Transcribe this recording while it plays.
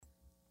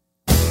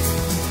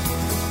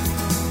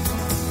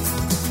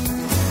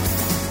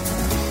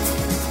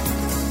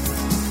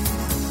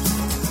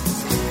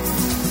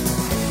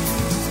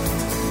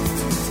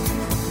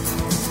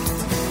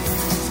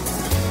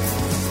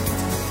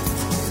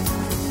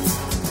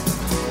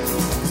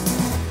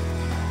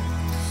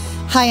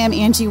Hi, I'm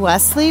Angie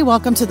Wesley.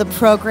 Welcome to the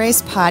Pro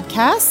Grace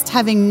Podcast,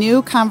 having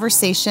new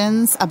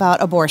conversations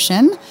about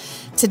abortion.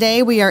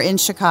 Today we are in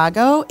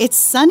Chicago. It's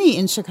sunny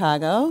in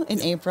Chicago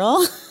in April,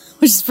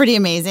 which is pretty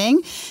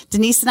amazing.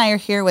 Denise and I are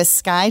here with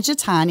Skye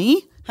Jethani.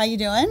 How you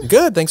doing?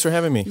 Good. Thanks for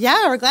having me.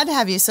 Yeah, we're glad to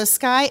have you. So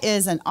Skye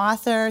is an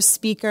author,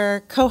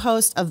 speaker,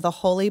 co-host of the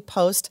Holy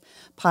Post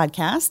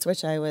podcast,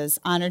 which I was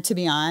honored to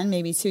be on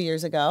maybe 2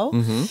 years ago.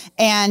 Mm-hmm.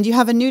 And you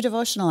have a new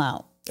devotional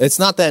out. It's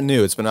not that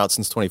new. It's been out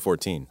since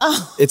 2014.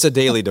 Oh. It's a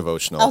daily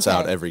devotional. It's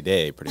out every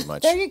day, pretty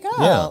much. There you go.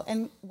 Yeah.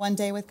 And One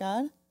Day with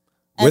God?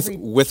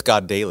 With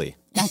God Daily.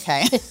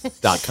 Okay.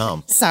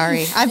 .com.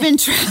 Sorry. I've been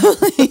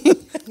traveling.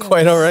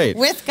 Quite all right.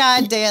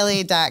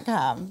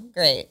 Withgoddaily.com.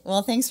 Great.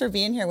 Well, thanks for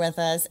being here with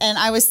us. And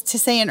I was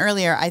saying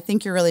earlier, I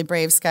think you're really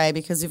brave, Skye,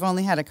 because we've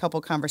only had a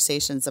couple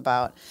conversations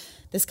about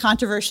this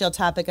controversial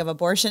topic of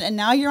abortion, and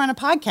now you're on a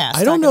podcast.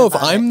 I don't know if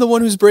I'm the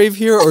one who's brave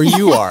here or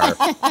you are.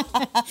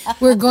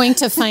 We're going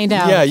to find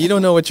out. Yeah, you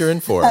don't know what you're in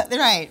for.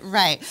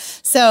 Right.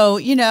 So,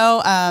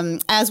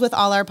 as with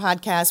all our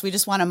podcasts, we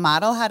just want to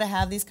model how to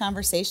have these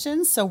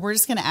conversations. So we're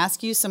just going to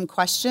ask you some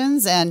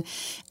questions, and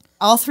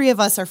all three of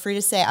us are free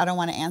to say, I don't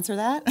want to answer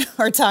that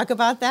or talk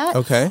about that.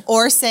 Okay.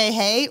 Or say,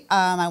 hey,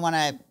 I want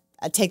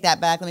to take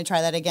that back. Let me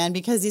try that again,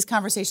 because these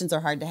conversations are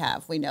hard to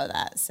have. We know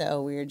that.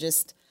 So we're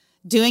just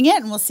doing it,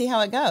 and we'll see how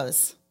it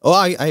goes. Well,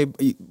 I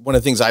one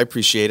of the things I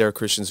appreciate are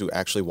Christians who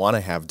actually want to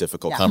have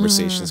difficult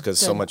conversations, because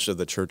so much of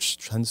the church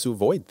tends to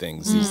avoid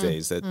things these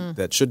days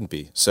that shouldn't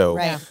be. So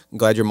I'm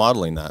glad you're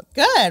modeling that.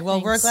 Good. Well,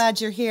 we're glad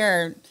you're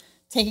here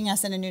taking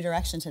us in a new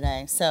direction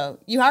today. So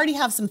you already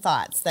have some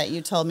thoughts that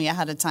you told me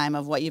ahead of time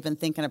of what you've been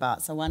thinking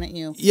about. So why don't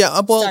you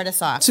start us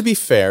off? To be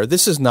fair,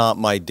 this is not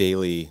my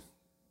daily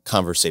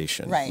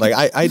conversation. Right. Like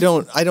I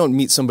don't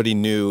meet somebody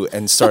new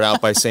and start out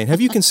by saying, have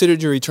you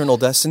considered your eternal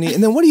destiny?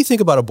 And then what do you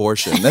think about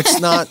abortion? That's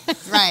not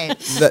right.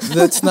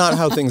 That's not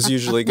how things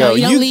usually go. No,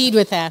 you don't lead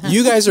with that. Huh?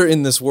 You guys are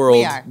in this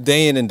world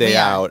day in and day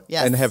out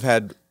yes. and have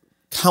had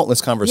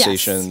countless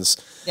conversations.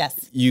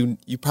 Yes. You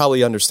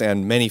probably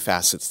understand many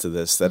facets to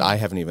this that I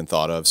haven't even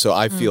thought of. So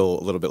I feel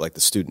a little bit like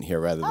the student here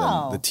rather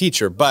than the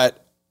teacher. But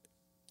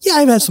yeah,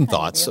 I've had some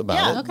thoughts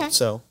about it. Okay.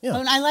 So, yeah.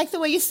 Well, I like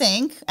the way you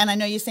think, and I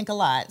know you think a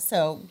lot.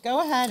 So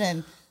go ahead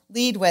and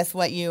lead with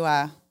what you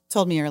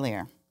told me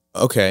earlier.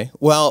 Okay.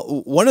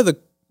 Well,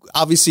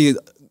 obviously,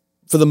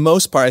 for the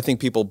most part, I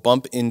think people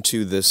bump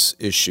into this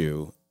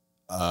issue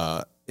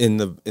in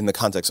the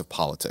context of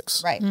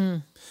politics. Right.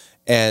 Mm.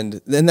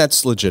 And then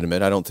that's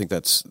legitimate. I don't think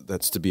that's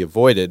to be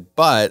avoided.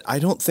 But I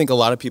don't think a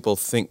lot of people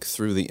think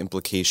through the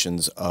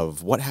implications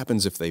of what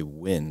happens if they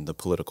win the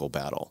political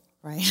battle.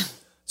 Right.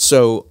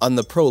 So on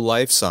the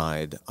pro-life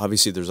side,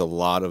 obviously there's a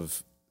lot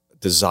of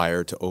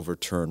desire to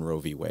overturn Roe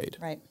v. Wade.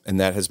 Right. And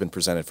that has been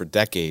presented for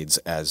decades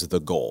as the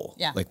goal.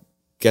 Yeah. Like,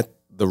 get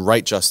the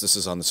right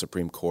justices on the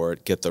Supreme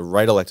Court, get the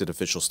right elected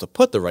officials to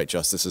put the right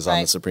justices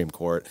on the Supreme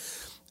Court,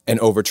 and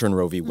overturn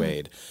Roe v.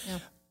 Wade. Yeah.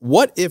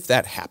 What if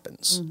that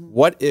happens? Mm-hmm.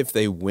 What if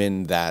they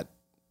win that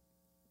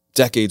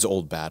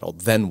decades-old battle?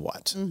 Then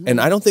what? Mm-hmm. And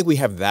I don't think we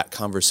have that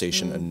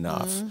conversation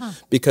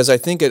enough, because I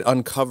think it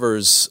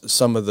uncovers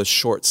some of the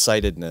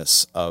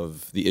short-sightedness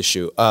of the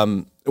issue.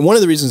 One of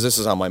the reasons this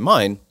is on my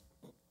mind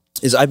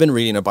is I've been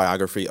reading a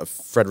biography of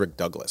Frederick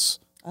Douglass,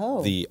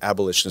 the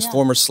abolitionist,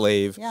 former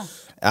slave,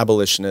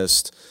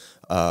 abolitionist,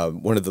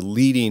 one of the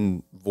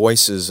leading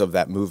voices of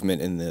that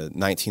movement in the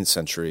 19th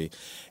century.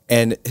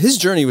 And his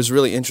journey was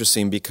really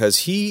interesting because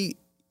he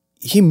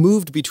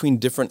moved between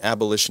different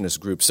abolitionist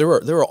groups. There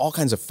were all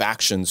kinds of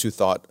factions who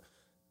thought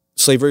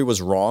slavery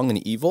was wrong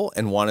and evil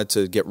and wanted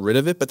to get rid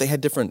of it, but they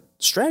had different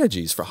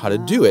strategies for how to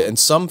do it. And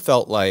some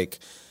felt like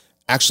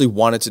actually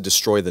wanted to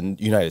destroy the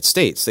United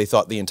States. They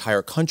thought the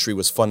entire country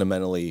was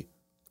fundamentally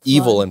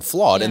evil and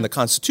flawed, and the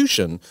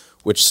Constitution,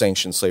 which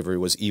sanctioned slavery,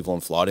 was evil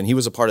and flawed, and he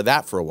was a part of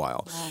that for a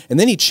while. Wow. And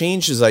then he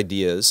changed his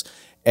ideas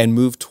and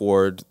moved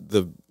toward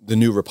the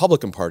new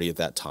Republican Party at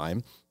that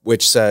time,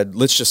 which said,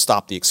 let's just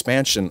stop the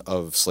expansion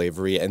of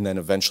slavery and then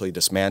eventually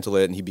dismantle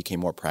it. And he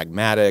became more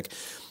pragmatic.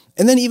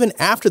 And then even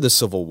after the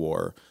Civil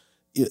War,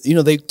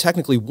 they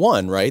technically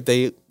won, right?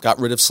 They got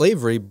rid of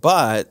slavery,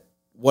 but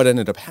what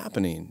ended up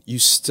happening? You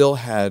still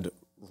had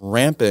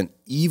rampant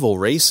evil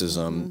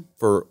racism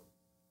for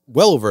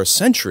well over a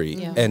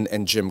century,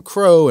 and Jim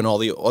Crow and all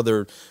the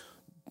other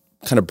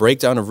kind of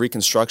breakdown of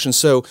Reconstruction.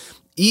 So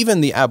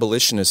even the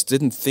abolitionists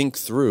didn't think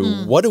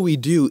through, what do we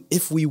do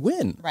if we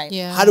win? Right.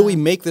 Yeah. How do we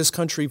make this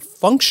country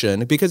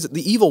function? Because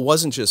the evil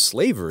wasn't just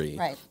slavery.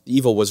 Right. The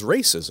evil was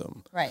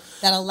racism. Right.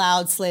 That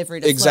allowed slavery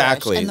to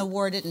flourish, and the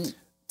war didn't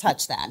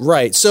touch that.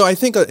 Right. So I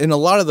think in a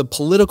lot of the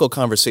political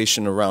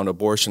conversation around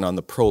abortion on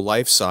the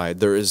pro-life side,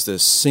 there is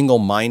this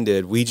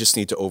single-minded, we just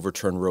need to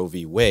overturn Roe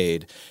v.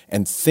 Wade,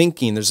 and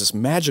there's this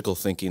magical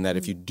thinking that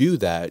if you do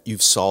that,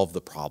 you've solved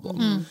the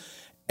problem.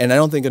 And I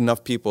don't think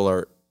enough people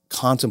are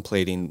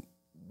contemplating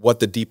what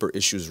the deeper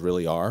issues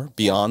really are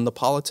beyond the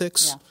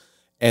politics. Yeah.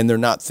 And they're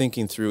not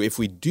thinking through, if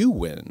we do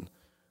win,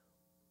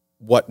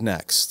 what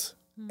next?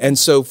 And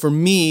so for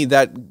me,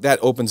 that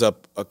opens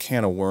up a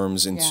can of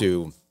worms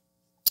into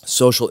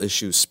social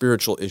issues,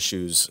 spiritual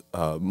issues,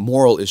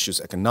 moral issues,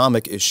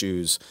 economic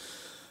issues,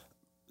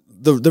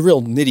 the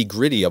real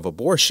nitty-gritty of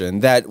abortion,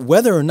 that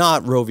whether or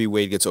not Roe v.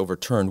 Wade gets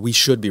overturned, we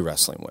should be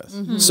wrestling with.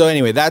 Mm-hmm. So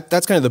anyway,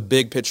 that's kind of the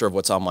big picture of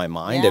what's on my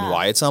mind and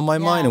why it's on my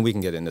mind, and we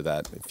can get into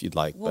that if you'd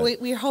like. Well,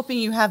 we're hoping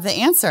you have the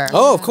answer.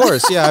 Oh, of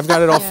course. Yeah, I've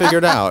got it all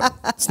figured out.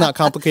 It's not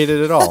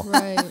complicated at all.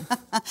 Right.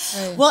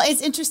 Well,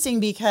 it's interesting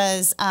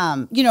because,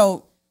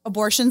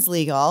 abortion's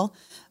legal.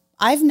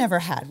 I've never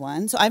had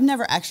one, so I've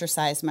never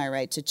exercised my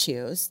right to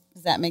choose.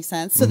 Does that make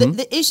sense? So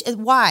the issue is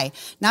why?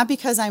 Not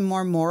because I'm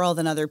more moral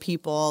than other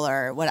people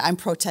or what I'm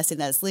protesting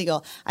that it's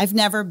legal. I've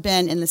never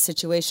been in the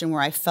situation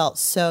where I felt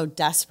so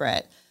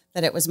desperate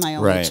that it was my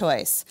only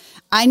choice.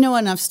 I know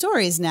enough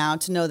stories now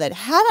to know that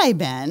had I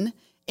been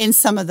in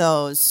some of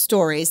those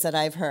stories that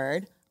I've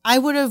heard, I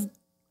would have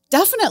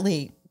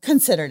definitely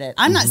considered it.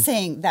 I'm not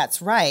saying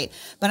that's right,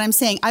 but I'm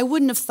saying I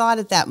wouldn't have thought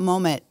at that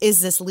moment,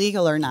 is this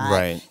legal or not?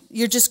 Right.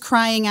 You're just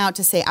crying out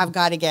to say, I've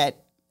got to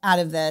get out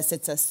of this.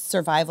 It's a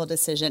survival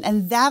decision.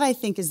 And that, I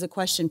think, is the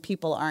question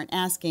people aren't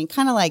asking.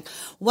 Kind of like,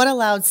 what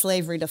allowed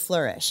slavery to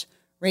flourish?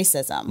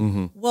 Racism.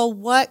 Mm-hmm. Well,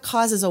 what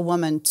causes a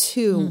woman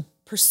to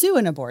pursue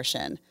an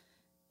abortion?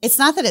 It's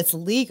not that it's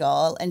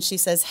legal and she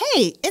says,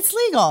 hey, it's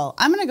legal.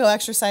 I'm going to go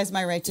exercise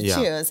my right to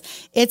choose.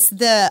 It's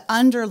the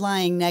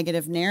underlying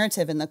negative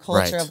narrative in the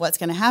culture of what's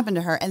going to happen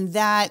to her. And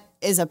that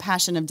is a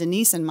passion of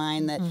Denise and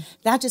mine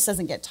that just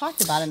doesn't get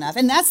talked about enough.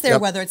 And that's there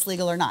whether it's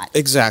legal or not.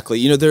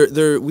 Exactly.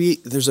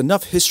 There's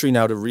enough history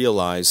now to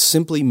realize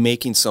simply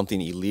making something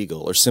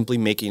illegal or simply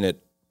making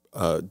it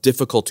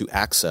difficult to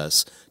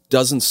access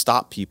doesn't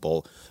stop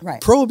people.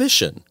 Right.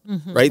 Prohibition,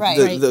 right?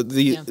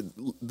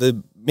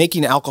 The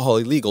making alcohol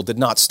illegal did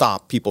not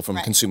stop people from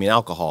consuming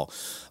alcohol.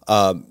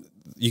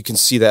 You can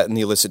see that in the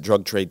illicit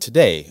drug trade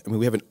today. I mean,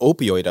 we have an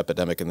opioid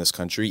epidemic in this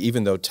country,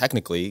 even though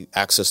technically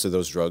access to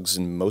those drugs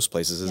in most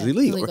places is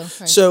illegal. Right.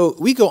 So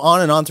we go on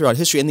and on throughout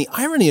history. And the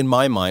irony in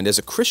my mind as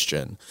a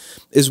Christian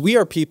is we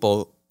are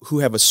people who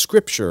have a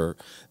scripture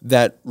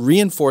that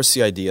reinforce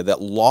the idea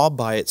that law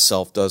by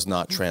itself does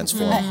not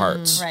transform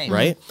hearts,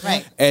 right?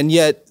 And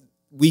yet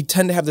we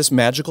tend to have this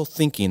magical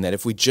thinking that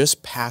if we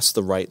just pass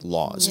the right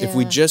laws, if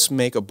we just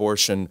make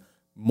abortion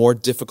more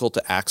difficult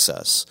to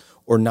access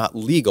or not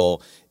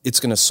legal, it's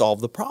going to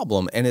solve the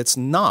problem. And it's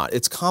not.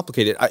 It's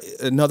complicated.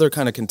 Another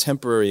kind of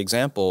contemporary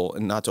example,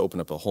 and not to open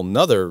up a whole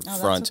nother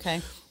front,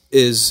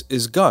 is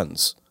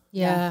guns.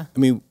 Yeah. I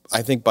mean,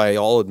 I think by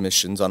all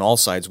admissions, on all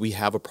sides, we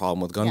have a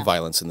problem with gun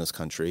violence in this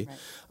country.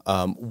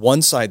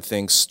 One side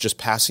thinks just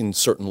passing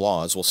certain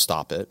laws will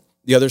stop it.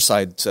 The other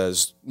side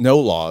says, no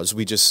laws,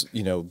 we just,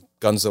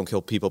 guns don't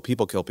kill people,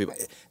 people kill people.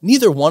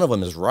 Neither one of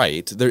them is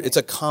right. It's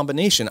a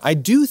combination. I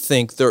do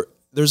think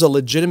there's a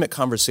legitimate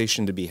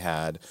conversation to be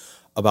had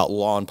about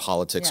law and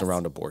politics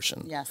around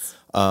abortion. Yes,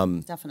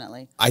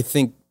 definitely. I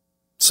think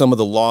some of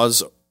the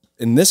laws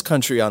in this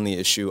country on the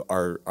issue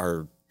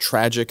are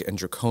tragic and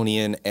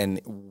draconian and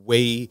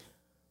way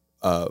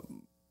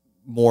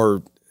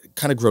more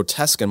kind of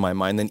grotesque in my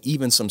mind than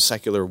even some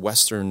secular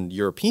Western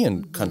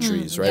European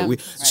countries, right?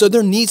 So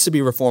there needs to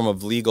be reform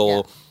of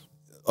legal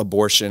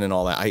abortion and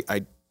all that.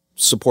 I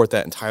support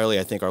that entirely.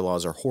 I think our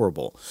laws are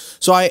horrible.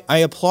 So I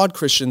applaud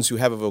Christians who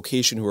have a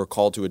vocation who are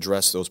called to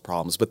address those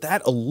problems. But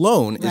that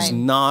alone is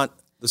not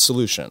the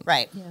solution.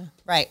 Right.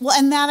 Well,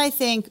 and that, I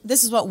think,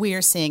 this is what we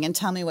are seeing, and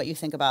tell me what you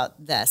think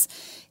about this.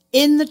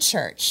 In the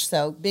church,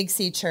 so Big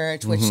C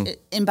Church, which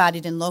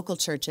embodied in local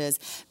churches,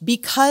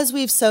 because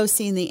we've so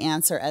seen the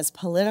answer as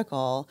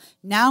political,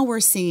 now we're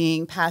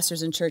seeing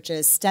pastors and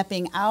churches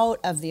stepping out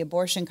of the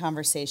abortion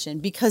conversation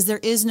because there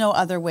is no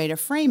other way to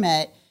frame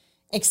it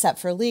except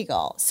for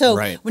legal.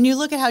 So when you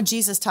look at how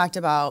Jesus talked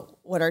about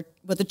what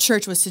the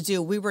church was to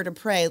do, we were to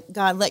pray,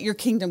 God, let your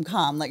kingdom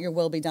come, let your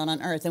will be done on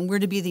earth, and we're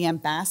to be the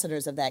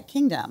ambassadors of that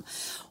kingdom.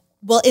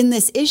 Well, in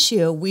this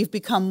issue, we've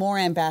become more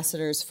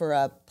ambassadors for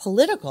a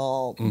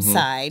political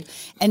side.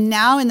 And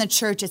now in the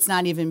church, it's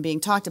not even being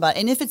talked about.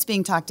 And if it's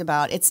being talked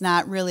about, it's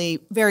not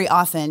really very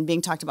often being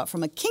talked about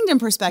from a kingdom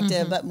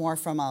perspective, but more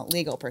from a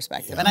legal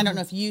perspective. And I don't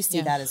know if you see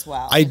that as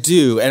well. I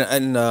do.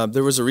 And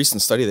there was a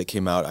recent study that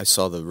came out. I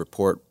saw the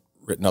report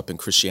written up in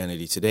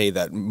Christianity Today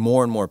that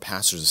more and more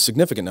pastors, a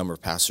significant number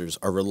of pastors,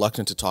 are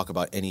reluctant to talk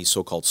about any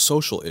so-called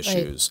social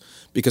issues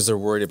because they're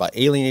worried about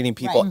alienating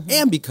people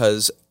and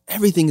because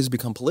everything has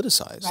become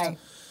politicized. Right.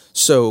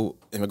 So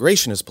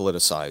immigration is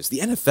politicized. The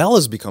NFL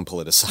has become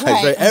politicized.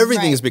 Right?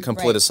 Everything has become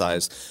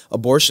politicized.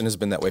 Abortion has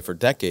been that way for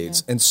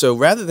decades. And so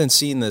rather than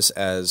seeing this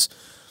as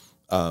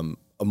a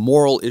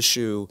moral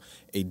issue,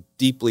 a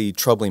deeply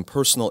troubling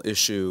personal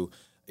issue,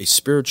 a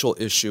spiritual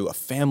issue, a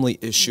family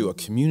issue, a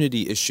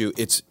community issue,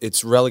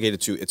 it's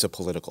relegated to it's a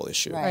political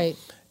issue. Right.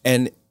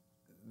 And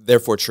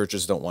therefore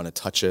churches don't want to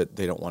touch it.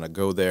 They don't want to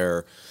go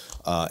there.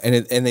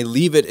 And they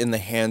leave it in the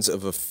hands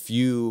of a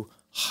few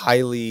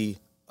highly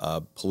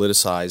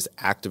politicized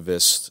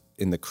activists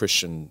in the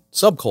Christian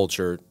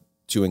subculture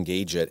to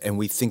engage it, and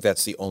we think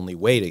that's the only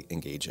way to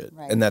engage it,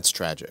 and that's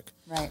tragic.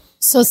 Right.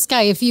 So,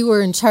 Skye, if you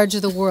were in charge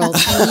of the world,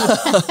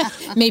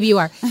 maybe you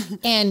are,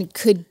 and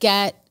could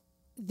get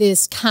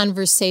this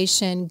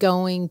conversation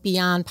going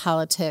beyond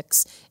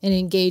politics and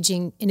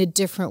engaging in a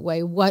different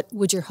way? What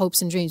would your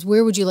hopes and dreams,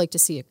 where would you like to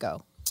see it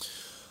go?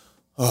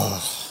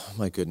 Oh,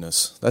 my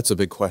goodness. That's a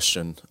big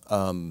question.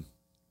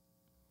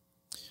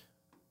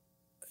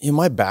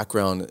 My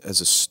background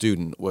as a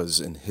student was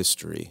in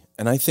history.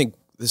 And I think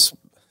this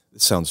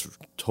sounds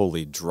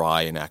totally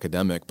dry and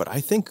academic, but I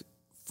think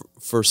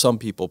for some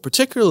people,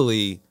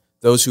 particularly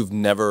those who've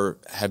never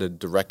had a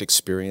direct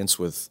experience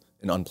with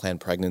an unplanned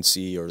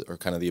pregnancy or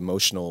kind of the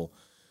emotional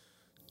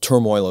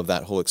turmoil of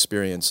that whole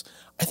experience,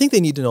 I think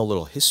they need to know a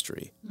little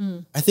history.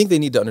 I think they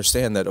need to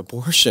understand that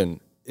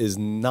abortion is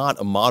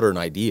not a modern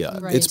idea.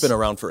 Right. It's been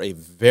around for a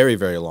very,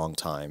 very long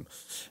time.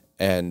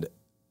 And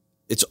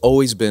it's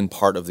always been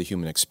part of the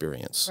human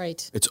experience.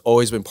 Right. It's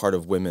always been part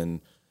of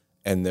women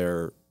and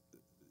their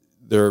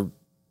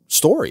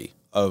story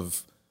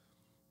of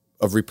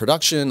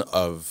reproduction,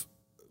 of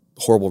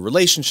horrible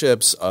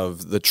relationships,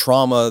 of the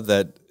trauma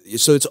that.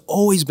 So it's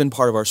always been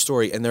part of our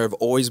story, and there have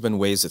always been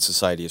ways that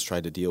society has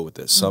tried to deal with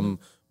this. Some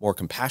more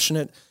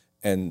compassionate,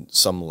 and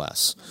some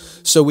less.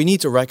 So we need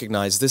to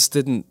recognize this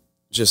didn't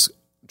just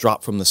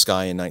drop from the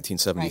sky in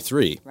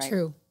 1973. Right.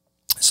 True.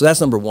 So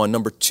that's number one.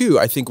 Number two,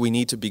 I think we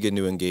need to begin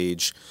to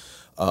engage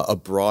a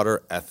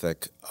broader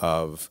ethic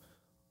of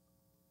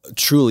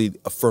truly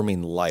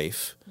affirming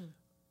life,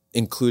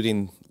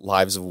 including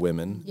lives of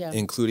women,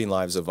 including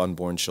lives of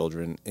unborn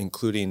children,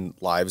 including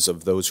lives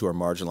of those who are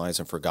marginalized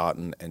and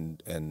forgotten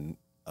and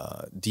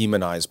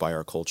demonized by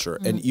our culture.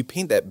 And you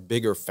paint that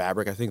bigger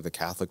fabric. I think the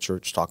Catholic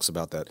Church talks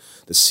about that,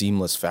 the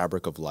seamless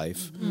fabric of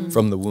life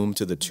from the womb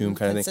to the tomb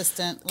kind of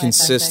thing.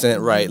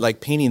 Consistent, right.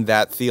 Like painting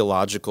that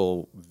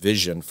theological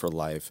vision for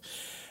life.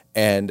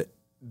 And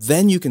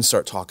then you can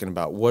start talking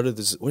about what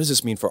does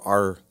this mean for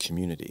our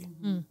community?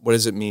 What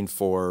does it mean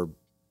for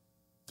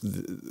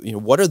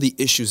what are the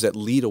issues that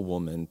lead a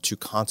woman to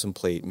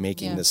contemplate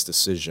making this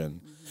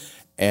decision,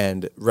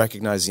 and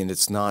recognizing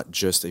it's not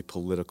just a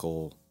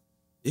political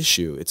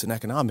issue, it's an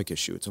economic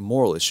issue, it's a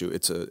moral issue,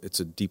 it's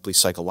a deeply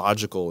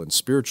psychological and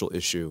spiritual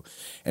issue.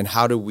 And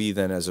how do we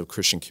then as a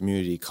Christian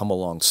community come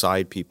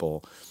alongside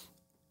people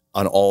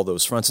on all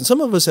those fronts? And some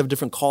of us have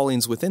different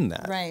callings within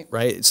that,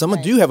 right? Some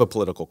do have a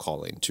political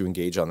calling to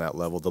engage on that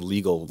level, the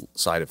legal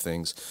side of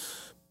things.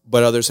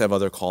 But others have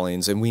other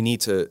callings, and we need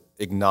to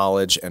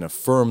acknowledge and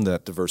affirm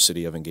that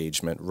diversity of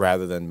engagement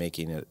rather than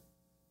making it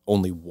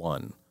only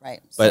one. Right.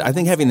 But I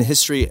think having the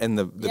history and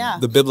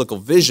the biblical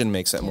vision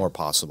makes that more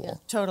possible. Yeah,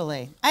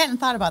 totally. I hadn't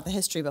thought about the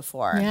history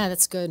before. Yeah,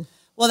 that's good.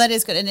 Well, that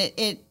is good. And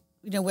it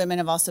women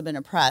have also been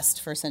oppressed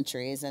for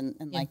centuries, and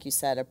like you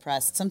said,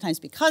 oppressed sometimes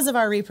because of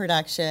our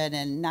reproduction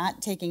and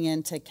not taking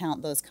into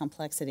account those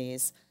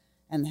complexities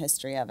and the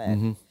history of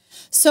it.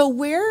 So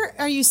where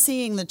are you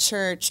seeing the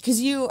church? Because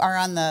you are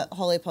on the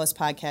Holy Post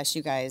podcast.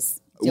 You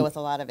guys deal with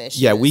a lot of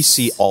issues. Yeah, we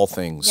see all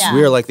things. Yeah.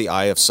 We are like the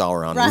eye of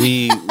Sauron.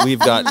 Right. We've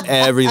got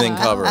everything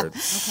covered.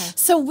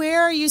 So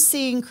where are you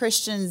seeing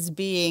Christians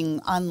being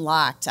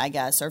unlocked, I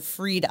guess, or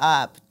freed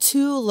up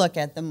to look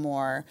at the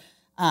more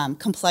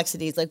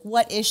complexities? Like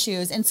what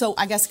issues? And so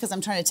I guess because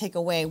I'm trying to take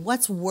away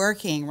what's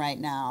working right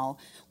now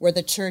where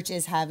the church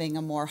is having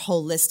a more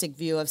holistic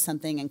view of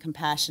something and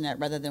compassionate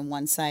rather than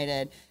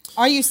one-sided.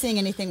 Are you seeing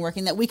anything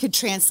working that we could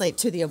translate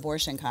to the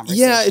abortion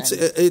conversation? Yeah,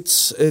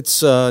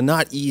 it's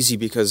not easy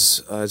because,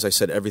 as I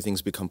said,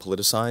 everything's become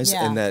politicized,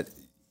 and that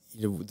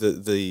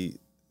the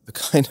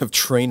kind of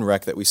train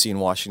wreck that we see in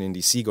Washington,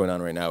 D.C. going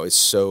on right now is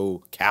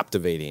so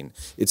captivating.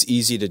 It's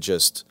easy to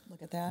just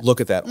look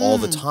at that all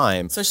the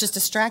time. So it's just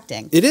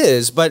distracting. It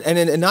is, but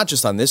and not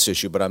just on this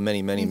issue, but on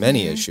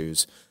many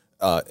issues.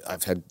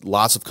 I've had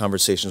lots of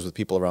conversations with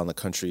people around the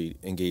country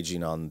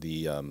engaging on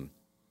the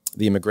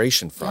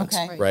immigration front,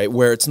 right?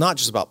 Where it's not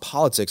just about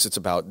politics; it's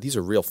about these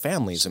are real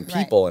families and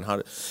people, and how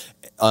to,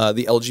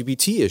 the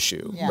LGBT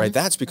issue, right?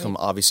 That's become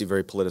obviously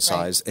very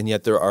politicized, and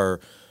yet there are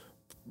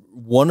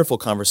wonderful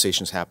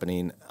conversations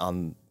happening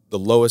on the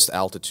lowest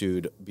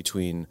altitude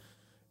between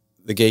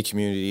the gay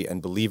community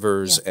and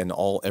believers and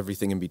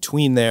everything in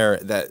between there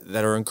that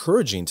are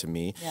encouraging to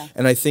me,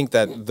 and I think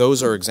that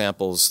those are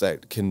examples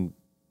that can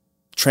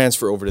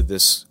transfer over to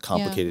this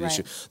complicated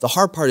issue. The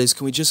hard part is,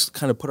 can we just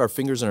kind of put our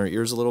fingers in our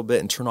ears a little bit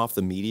and turn off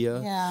the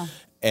media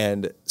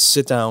and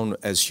sit down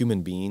as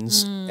human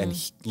beings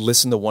and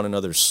listen to one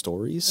another's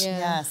stories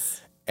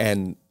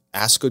and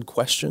ask good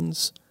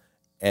questions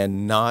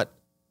and not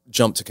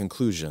jump to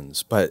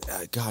conclusions.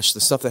 But gosh,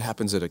 the stuff that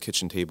happens at a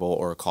kitchen table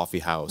or a coffee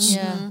house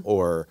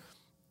or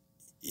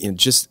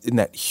just in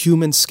that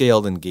human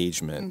scaled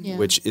engagement,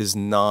 which is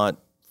not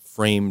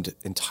framed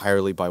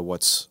entirely by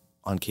what's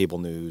on cable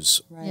news.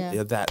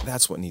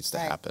 That's what needs to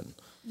happen.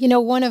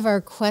 One of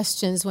our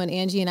questions when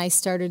Angie and I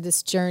started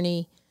this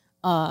journey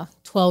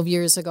 12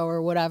 years ago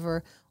or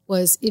whatever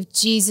was, if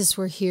Jesus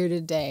were here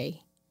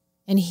today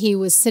and he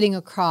was sitting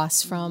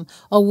across from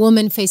a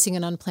woman facing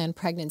an unplanned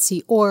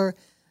pregnancy or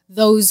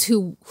those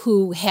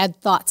who had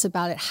thoughts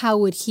about it, how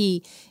would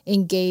he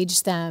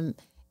engage them?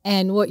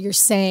 And what you're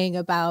saying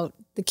about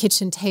the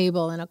kitchen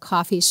table in a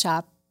coffee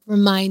shop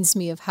reminds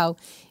me of how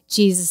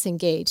Jesus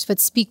engaged. But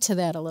speak to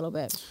that a little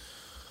bit.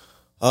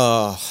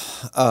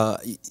 I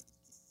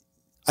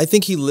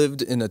think he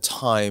lived in a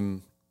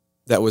time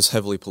that was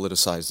heavily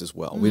politicized as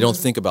well. We don't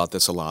think about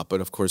this a lot, but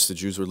of course the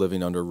Jews were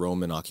living under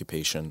Roman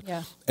occupation.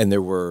 Yeah. And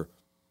there were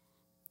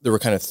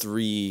kind of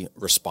three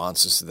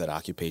responses to that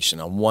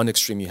occupation. On one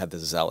extreme, you had the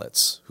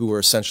Zealots, who were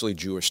essentially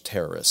Jewish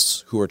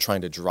terrorists who were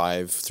trying to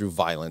drive through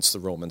violence the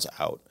Romans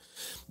out.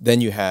 Then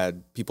you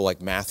had people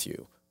like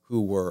Matthew,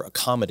 who were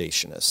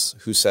accommodationists,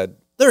 who said,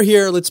 they're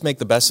here, let's make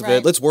the best of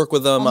it, let's work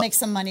with them. We'll make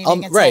some money.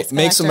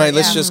 Make some money,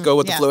 let's just go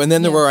with the flow. And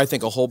then there were, I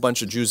think, a whole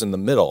bunch of Jews in the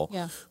middle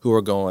who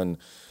were going,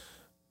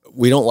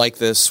 we don't like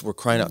this, we're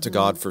crying out to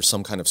God for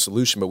some kind of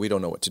solution, but we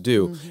don't know what to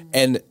do.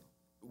 And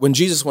when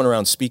Jesus went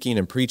around speaking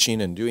and preaching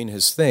and doing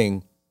his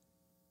thing,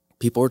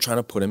 people were trying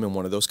to put him in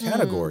one of those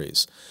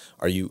categories.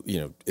 Are you,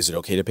 is it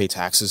okay to pay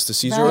taxes to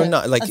Caesar or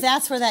not? Like,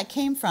 that's where that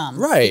came from.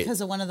 Right. Because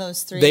of one of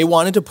those three. They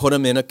wanted to put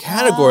him in a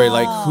category,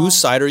 like, whose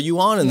side are you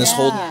on in this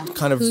whole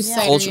kind of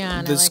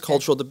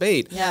cultural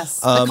debate? Yes.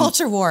 The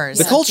culture wars.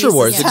 The culture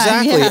wars,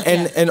 exactly.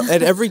 And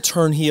at every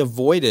turn, he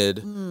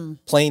avoided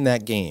playing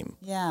that game.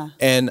 Yeah.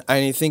 And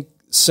I think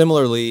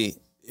similarly,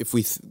 if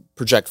we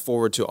project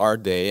forward to our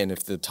day, and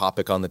if the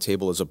topic on the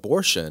table is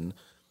abortion,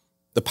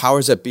 the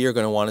powers that be are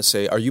going to want to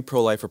say, are you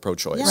pro-life or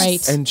pro-choice? Yes.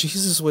 Right. And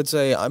Jesus would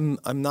say, I'm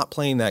not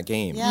playing that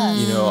game.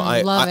 Yes.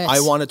 I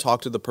want to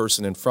talk to the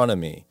person in front of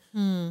me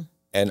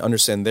and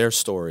understand their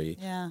story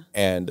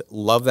and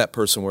love that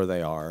person where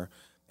they are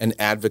and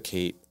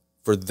advocate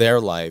for their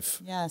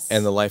life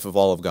and the life of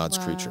all of God's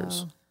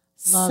creatures.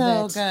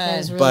 Love it. Good. That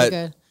is really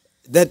good.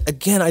 That,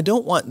 again, I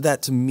don't want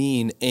that to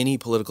mean any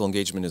political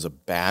engagement is a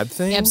bad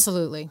thing.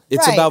 Absolutely.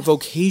 It's about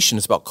vocation.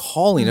 It's about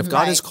calling. If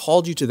God has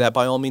called you to that,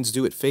 by all means,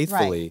 do it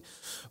faithfully. Right.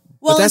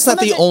 But that's not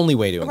the only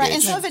way to engage. Right,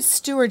 and some of it's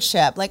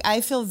stewardship. Like,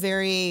 I feel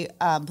very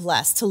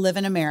blessed to live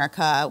in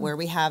America where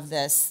we have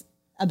this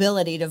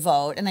ability to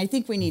vote, and I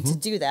think we need to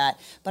do that.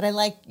 But I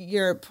like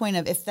your point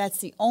of, if that's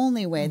the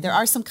only way, there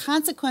are some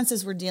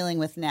consequences we're dealing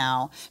with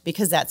now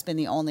because that's been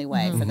the only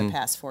way for the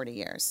past 40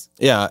 years.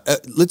 Yeah,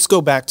 let's go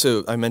back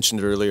to, I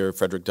mentioned earlier,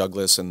 Frederick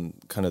Douglass and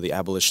kind of the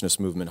abolitionist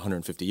movement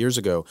 150 years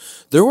ago.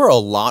 There were a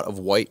lot of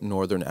white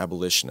Northern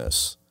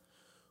abolitionists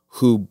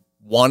who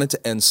wanted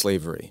to end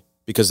slavery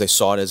because they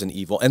saw it as an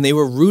evil, and they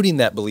were rooting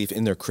that belief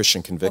in their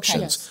Christian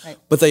convictions. Okay. Right.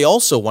 But they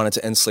also wanted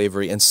to end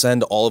slavery and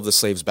send all of the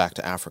slaves back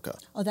to Africa.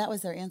 Oh, that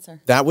was their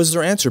answer. That was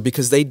their answer,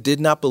 because they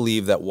did not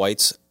believe that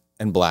whites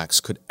and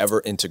blacks could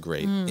ever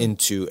integrate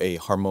into a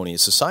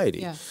harmonious society.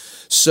 Yeah.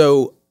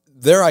 So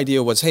their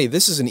idea was, hey,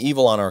 this is an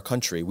evil on our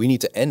country. We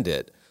need to end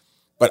it.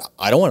 But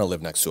I don't want to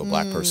live next to a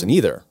black person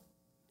either.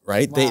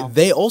 Right? Wow.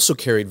 They also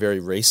carried very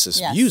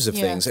racist views of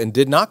things and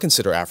did not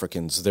consider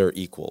Africans their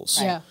equals.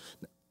 Right. Yeah.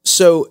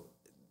 So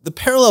the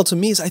parallel to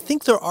me is, I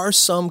think there are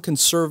some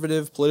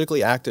conservative,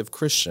 politically active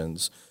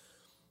Christians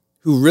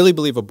who really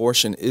believe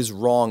abortion is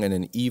wrong and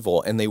an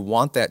evil, and they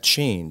want that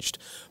changed,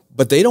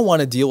 but they don't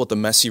want to deal with the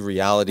messy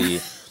reality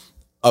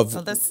of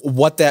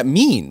what that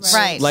means.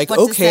 Right. Like,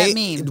 what does that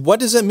mean? What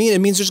does that mean? It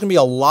means there's going to be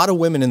a lot of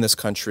women in this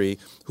country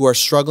who are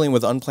struggling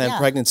with unplanned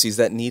pregnancies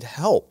that need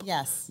help.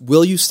 Yes.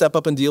 Will you step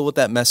up and deal with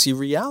that messy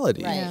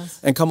reality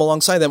and come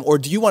alongside them? Or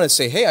do you want to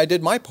say, hey, I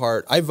did my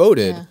part, I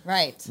voted,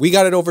 we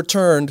got it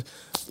overturned,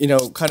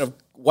 kind of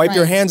wipe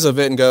your hands of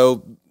it and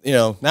go,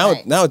 now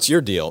it's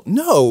your deal.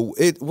 No,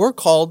 we're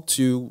called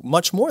to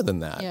much more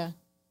than that. Yeah.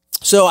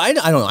 So I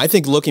don't know. I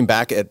think looking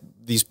back at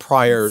these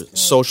prior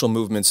social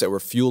movements that were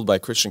fueled by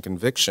Christian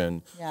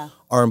conviction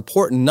are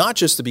important, not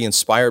just to be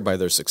inspired by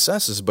their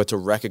successes, but to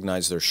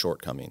recognize their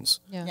shortcomings.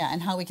 Yeah,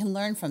 and how we can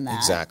learn from that.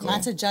 Exactly.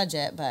 Not to judge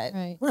it, but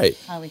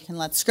how we can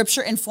let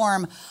Scripture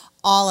inform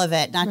all of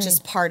it, not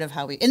just part of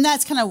how we. And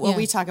that's kind of what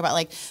we talk about.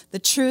 Like, the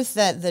truth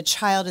that the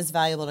child is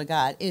valuable to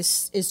God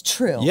is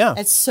true. Yeah.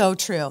 It's so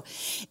true.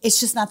 It's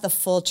just not the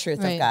full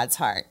truth of God's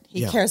heart.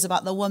 He cares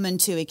about the woman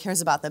too. He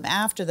cares about them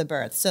after the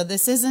birth. So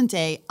this isn't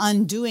a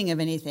undoing of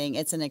anything.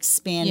 It's an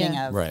expanding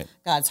of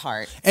God's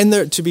heart.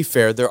 And to be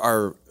fair, there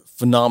are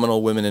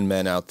phenomenal women and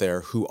men out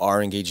there who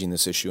are engaging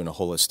this issue in a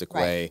holistic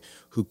way,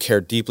 who care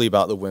deeply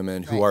about the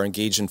women, who are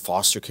engaged in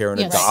foster care and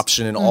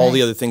adoption and all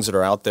the other things that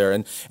are out there.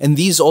 And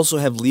these also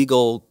have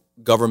legal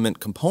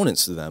government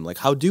components to them. Like,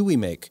 how do we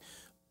make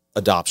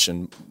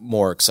adoption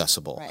more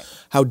accessible? Right.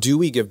 How do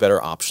we give better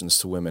options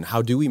to women?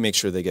 How do we make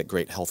sure they get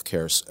great health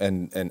care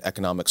and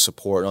economic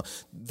support?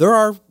 There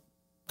are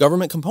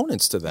government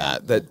components to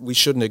that we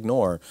shouldn't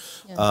ignore.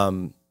 Yeah.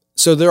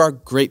 So there are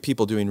great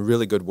people doing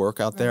really good work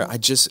out there.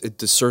 It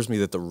disturbs me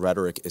that the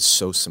rhetoric is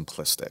so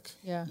simplistic.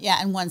 Yeah,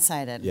 and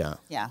one-sided.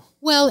 Yeah.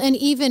 Well, and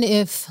even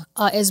if,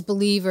 as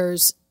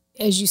believers,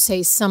 as you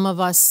say, some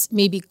of us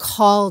may be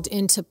called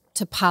into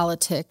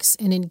politics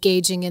and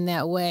engaging in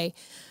that way,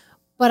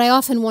 but I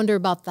often wonder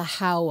about the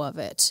how of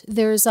it.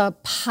 There's a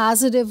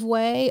positive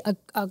way,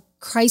 a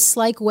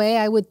Christ-like way,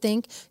 I would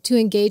think, to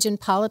engage in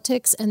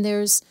politics, and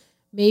there's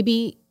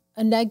maybe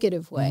a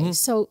negative way.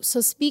 So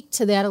speak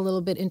to that a little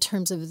bit in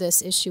terms of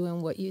this issue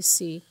and what you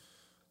see.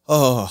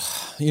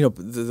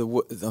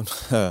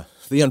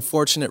 The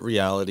unfortunate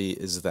reality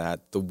is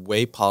that the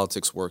way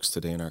politics works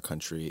today in our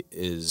country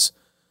is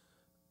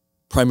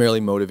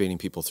primarily motivating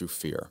people through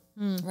fear.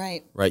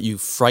 Right. Right? You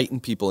frighten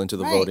people into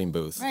the voting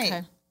booth. Right.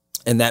 Okay.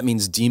 And that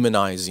means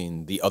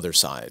demonizing the other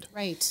side.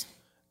 Right.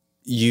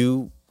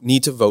 You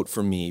need to vote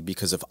for me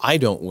because if I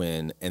don't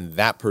win and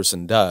that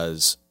person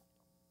does,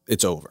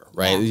 it's over,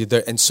 right? Yeah.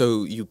 And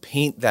so you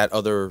paint that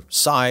other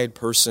side,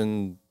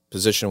 person,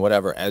 position,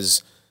 whatever,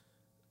 as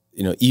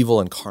evil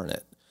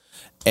incarnate.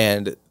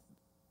 And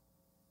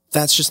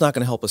that's just not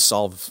going to help us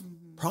solve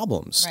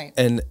problems. Right.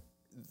 And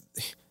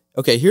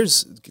okay,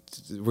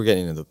 we're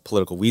getting into the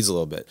political weeds a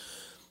little bit.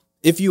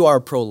 If you are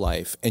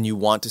pro-life and you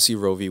want to see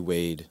Roe v.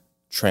 Wade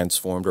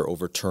transformed or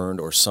overturned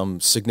or some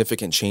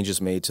significant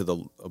changes made to the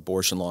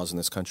abortion laws in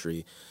this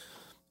country,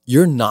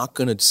 you're not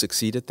going to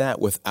succeed at that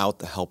without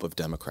the help of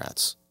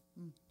Democrats.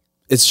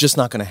 It's just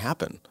not going to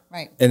happen.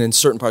 Right. And in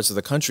certain parts of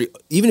the country,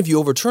 even if you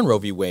overturn Roe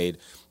v. Wade,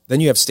 then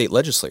you have state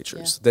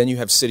legislatures, then you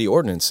have city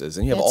ordinances,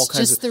 and you have all kinds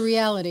of... It's just the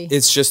reality.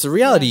 It's just the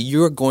reality. Yeah.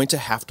 You're going to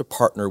have to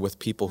partner with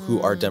people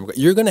who are Democrat.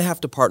 You're going to have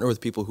to partner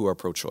with people who are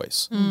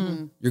pro-choice.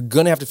 You're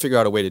going to have to figure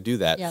out a way to do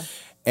that. Yeah.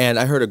 And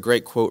I heard a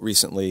great quote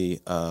recently.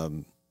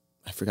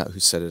 I forgot who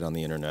said it on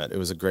the internet. It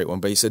was a great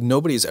one, but he said,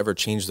 nobody's ever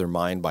changed their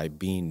mind by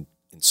being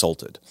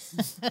insulted.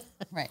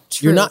 Right.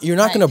 You're not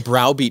going to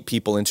browbeat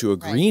people into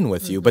agreeing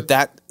with you, but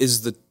that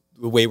is the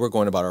way we're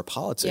going about our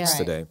politics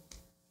today.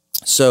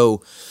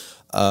 So...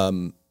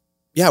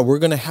 we're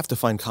going to have to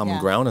find common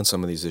ground on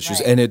some of these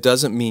issues. And it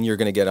doesn't mean you're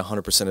going to get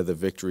 100% of the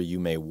victory you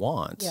may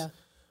want. Yeah.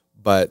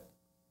 But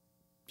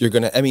you're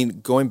going to,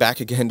 going back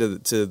again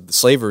to the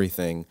slavery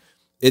thing,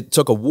 it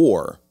took a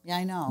war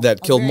that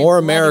killed more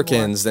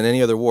Americans than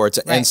any other war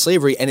to end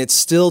slavery, and it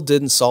still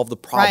didn't solve the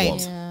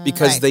problem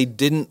because they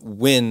didn't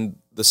win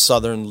the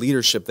Southern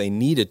leadership they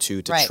needed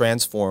to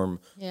transform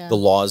the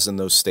laws in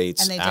those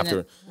states. And they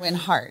didn't win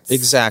hearts.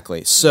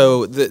 Exactly.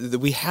 So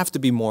we have to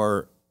be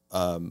more...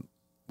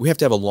 we have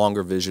to have a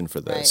longer vision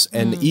for this.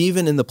 Right. And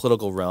even in the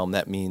political realm,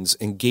 that means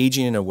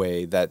engaging in a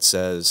way that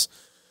says,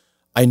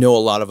 I know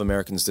a lot of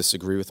Americans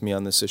disagree with me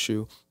on this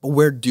issue, but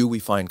where do we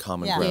find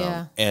common ground?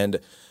 Yeah. And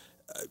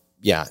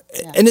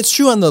and it's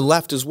true on the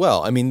left as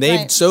well.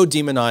 They've so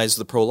demonized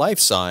the pro-life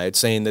side,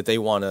 saying that they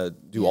want to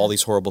do all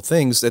these horrible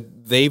things,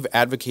 that they've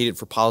advocated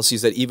for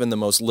policies that even the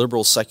most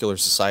liberal secular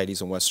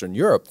societies in Western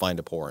Europe find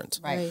abhorrent.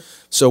 Right.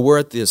 So we're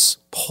at this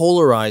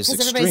polarized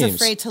extremes. Because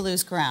everybody's afraid to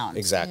lose ground.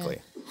 Exactly.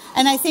 Yeah.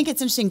 And I think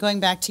it's interesting,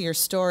 going back to your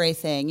story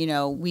thing,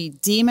 we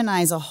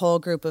demonize a whole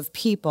group of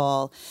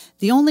people.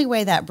 The only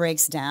way that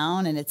breaks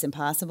down, and it's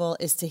impossible,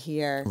 is to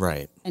hear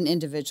an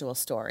individual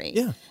story.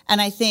 Yeah.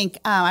 And I think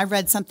I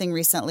read something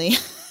recently.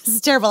 This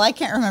is terrible. I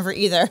can't remember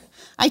either.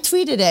 I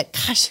tweeted it.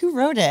 Gosh, who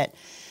wrote it?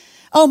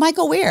 Oh,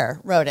 Michael Weir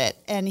wrote it.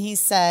 And he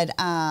said...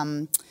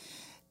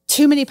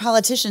 too many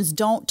politicians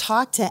don't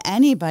talk to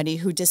anybody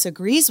who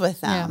disagrees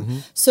with them. Yeah.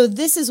 So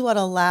this is what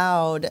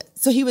allowed...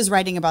 So he was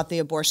writing about the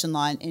abortion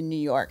law in New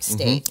York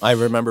State. I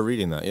remember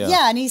reading that,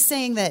 Yeah, and he's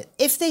saying that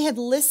if they had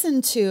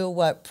listened to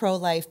what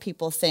pro-life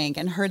people think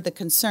and heard the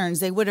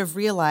concerns, they would have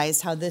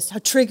realized how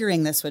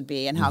triggering this would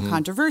be and how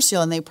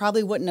controversial, and they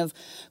probably wouldn't have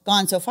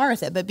gone so far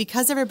with it. But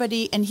because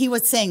everybody... And he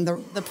was saying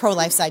the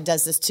pro-life side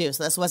does this too,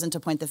 so this wasn't to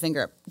point the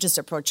finger just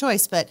at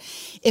pro-choice, but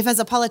if as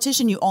a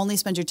politician you only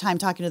spend your time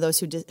talking to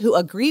those who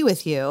agree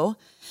with you,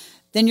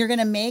 then you're going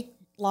to make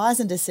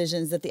laws and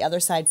decisions that the other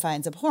side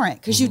finds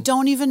abhorrent because you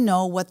don't even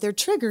know what their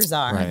triggers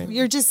are. Right.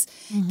 You're just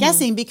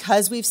guessing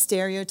because we've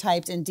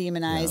stereotyped and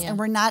demonized and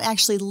we're not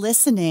actually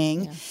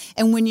listening. Yeah.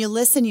 And when you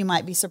listen, you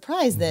might be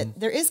surprised that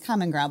there is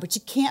common ground, but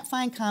you can't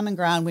find common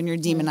ground when you're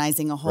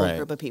demonizing a whole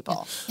group of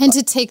people. Yeah. And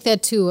to take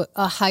that to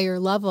a higher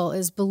level,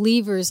 as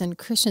believers and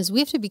Christians, we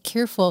have to be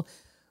careful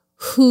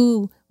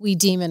who we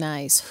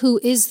demonize, who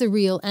is the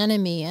real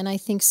enemy. And I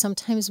think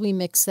sometimes we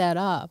mix that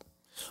up.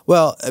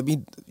 Well,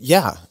 the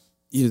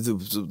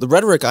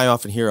rhetoric I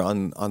often hear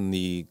on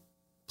the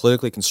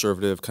politically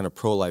conservative kind of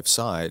pro-life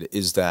side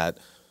is that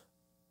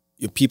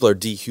people are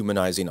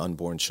dehumanizing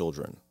unborn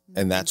children,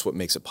 and that's what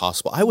makes it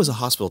possible. I was a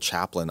hospital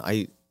chaplain.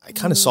 I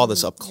kind of saw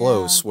this up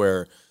close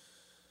where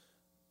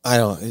we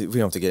don't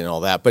have to get into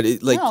all that, but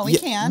we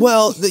can.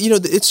 Well,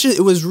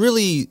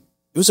 it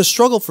was a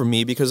struggle for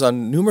me because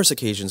on numerous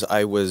occasions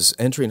I was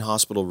entering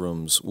hospital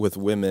rooms with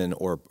women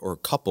or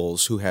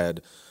couples who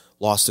had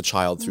lost a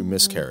child through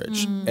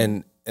miscarriage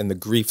and the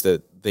grief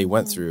that they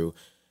went through.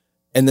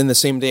 And then the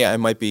same day I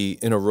might be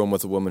in a room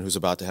with a woman who's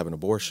about to have an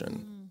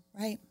abortion.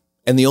 Right.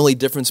 And the only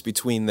difference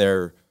between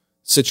their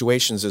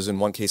situations is in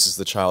one case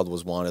the child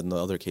was wanted, in the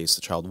other case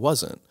the child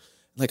wasn't.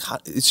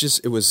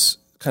 It was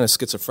kind of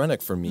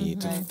schizophrenic for me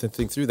to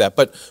think through that.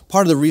 But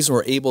part of the reason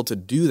we're able to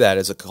do that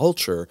as a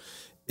culture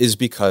is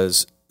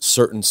because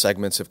certain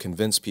segments have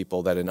convinced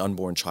people that an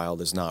unborn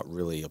child is not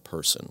really a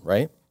person,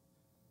 right?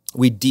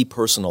 We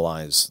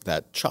depersonalize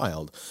that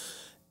child.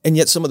 And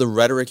yet some of the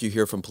rhetoric you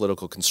hear from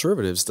political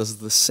conservatives does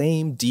the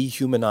same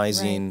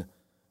dehumanizing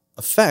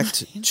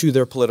effect to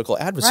their political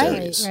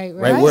adversaries, Right.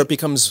 Where it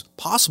becomes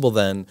possible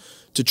then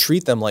to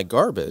treat them like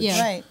garbage.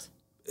 Yeah. Right.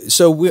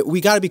 So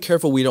we got to be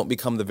careful we don't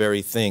become the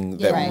very thing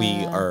that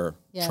we are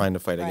trying to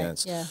fight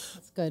against. Yeah,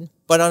 that's good.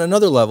 But on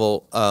another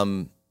level,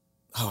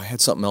 I had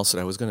something else that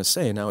I was going to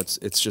say. Now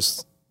it's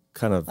just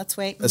kind of... Let's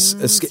wait.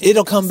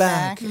 It'll come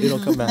back. It'll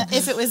come back.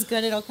 If it was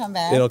good, it'll come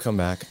back. It'll come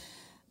back.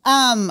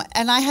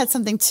 And I had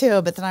something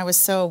too, but then I was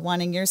so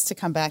wanting yours to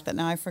come back that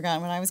now I've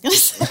forgotten what I was going to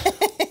say.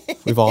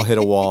 We've all hit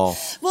a wall.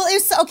 Well,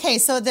 it's okay.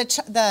 So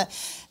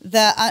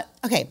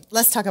okay,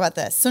 let's talk about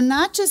this. So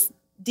not just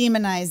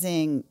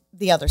demonizing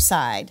the other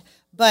side,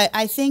 but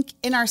I think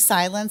in our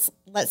silence,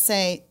 let's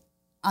say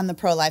on the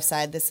pro-life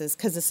side, this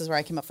is where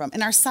I came up from.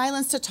 In our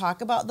silence to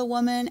talk about the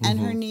woman and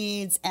her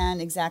needs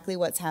and exactly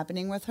what's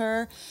happening with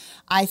her,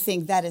 I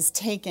think that is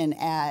taken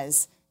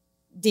as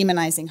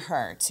demonizing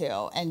her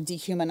too and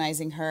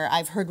dehumanizing her.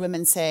 I've heard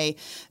women say,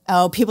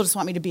 "Oh, people just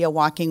want me to be a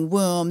walking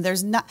womb."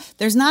 There's not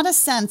a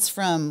sense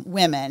from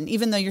women,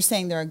 even though you're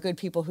saying there are good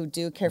people who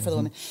do care for the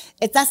women.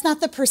 That's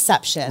not the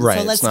perception. Right,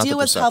 so let's it's not deal the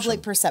with perception.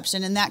 public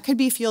perception, and that could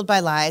be fueled by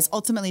lies.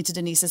 Ultimately, to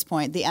Denise's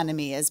point, the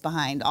enemy is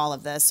behind all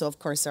of this, so of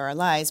course there are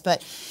lies.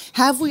 But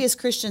have we as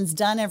Christians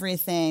done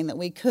everything that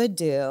we could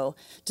do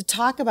to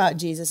talk about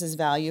Jesus's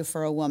value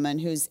for a woman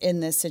who's in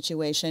this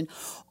situation,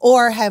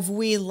 or have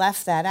we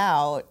left that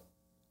out?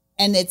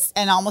 And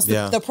almost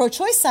the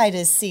pro-choice side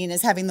is seen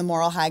as having the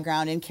moral high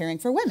ground in caring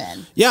for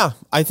women. Yeah,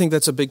 I think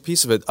that's a big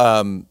piece of it.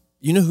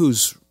 You know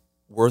who's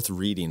worth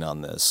reading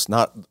on this?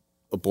 Not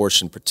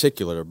abortion in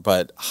particular,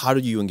 but how do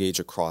you engage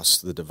across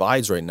the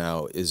divides right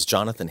now is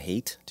Jonathan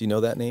Haidt. Do you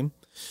know that name?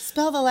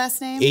 Spell the last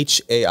name.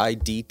 Haidt.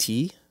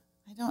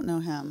 I don't know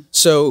him.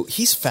 So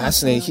he's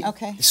fascinating.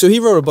 Okay. So he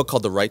wrote a book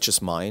called The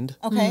Righteous Mind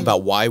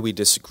about why we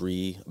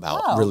disagree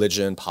about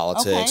religion,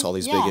 politics, all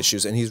these big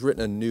issues. And he's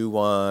written a new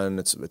one.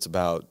 It's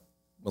about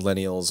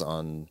millennials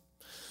on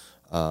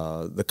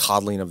the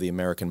coddling of the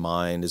American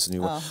mind is a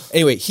new one.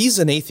 Anyway, he's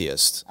an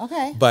atheist.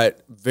 Okay.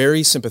 But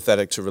very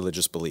sympathetic to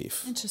religious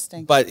belief.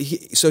 Interesting. But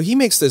he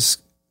makes this,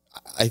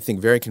 I think,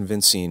 very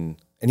convincing,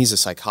 and he's a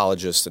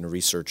psychologist and a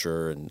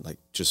researcher and like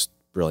just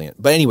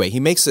brilliant. But anyway, he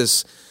makes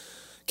this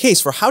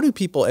case for how do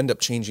people end up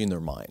changing their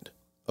mind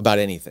about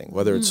anything,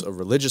 whether it's a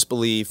religious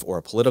belief or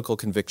a political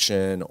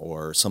conviction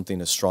or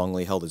something as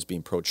strongly held as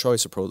being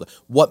pro-choice or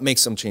what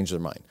makes them change their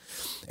mind?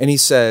 And he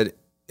said,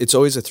 it's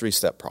always a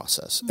 3-step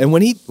process. And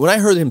when I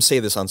heard him say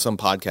this on some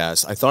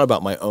podcast, I thought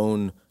about my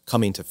own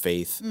coming to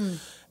faith, and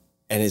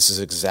this is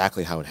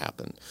exactly how it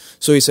happened.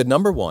 So he said,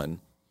 number one,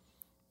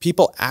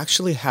 people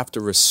actually have to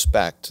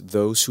respect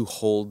those who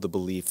hold the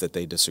belief that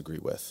they disagree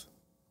with.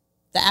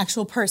 The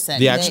actual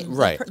person.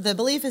 Right. The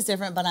belief is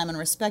different, but I'm going to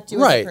respect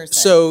you as a person. Right.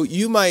 So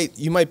you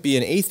might be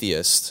an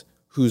atheist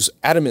who's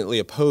adamantly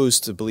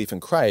opposed to belief in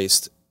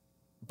Christ,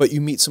 but you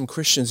meet some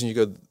Christians and you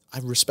go, I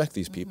respect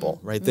these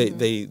people, right?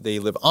 They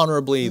live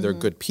honorably. They're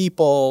good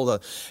people.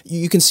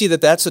 You can see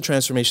that that's the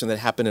transformation that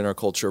happened in our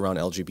culture around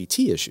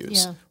LGBT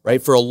issues, right?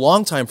 For a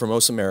long time, for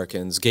most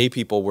Americans, gay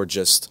people were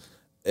just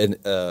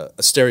a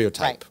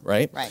stereotype,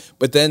 right? Right.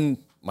 But then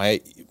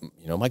my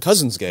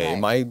cousin's gay,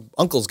 my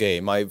uncle's gay,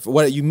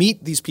 you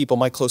meet these people,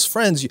 my close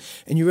friends,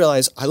 and you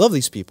realize I love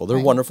these people. They're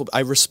wonderful. I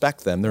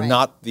respect them. They're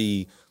not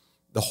the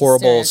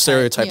horrible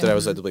stereotype that I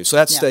was led to believe. So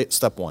that's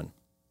step one.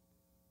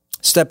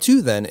 Step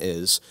two then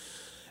is,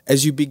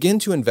 as you begin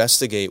to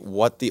investigate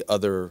what the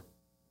other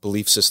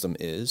belief system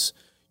is,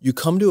 you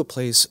come to a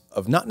place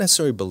of not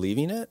necessarily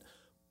believing it,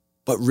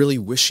 but really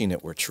wishing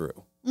it were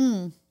true.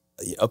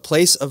 A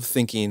place of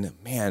thinking,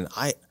 man,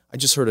 I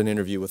just heard an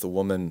interview with a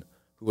woman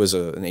who was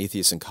an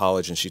atheist in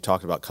college, and she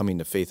talked about coming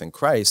to faith in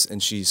Christ,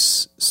 and she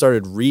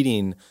started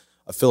reading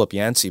a Philip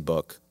Yancey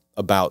book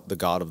about the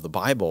God of the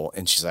Bible,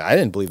 and she's like, I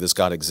didn't believe this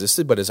God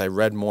existed, but as I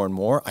read more and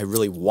more, I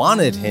really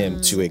wanted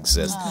him to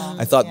exist.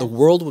 I thought the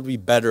world would be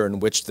better in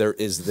which there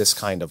is this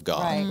kind of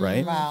God,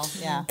 right? Wow,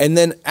 yeah. And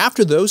then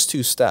after those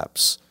two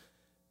steps,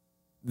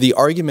 the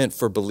argument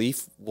for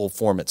belief will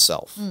form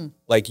itself.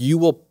 Like you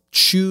will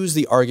choose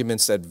the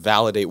arguments that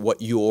validate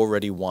what you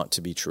already want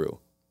to be true.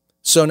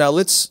 So now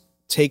let's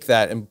take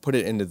that and put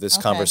it into this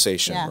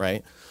conversation,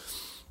 right?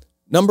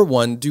 Number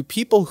one, do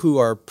people who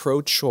are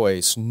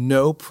pro-choice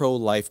know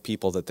pro-life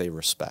people that they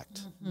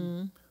respect?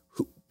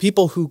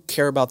 People who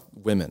care about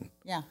women,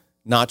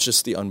 not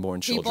just the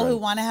unborn children. People who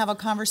want to have a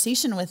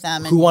conversation with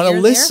them, and who want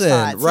to listen,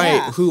 thoughts,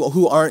 right?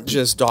 Who aren't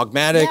just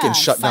dogmatic and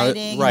shut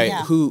fighting, down, right?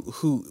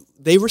 Who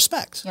they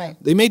respect. Right.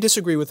 They may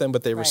disagree with them,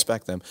 but they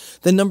respect them.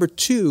 Then number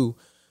two,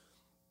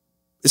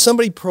 is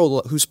somebody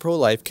who's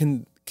pro-life,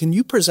 can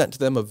you present to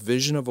them a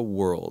vision of a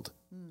world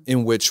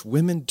in which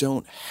women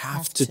don't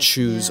have to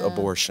choose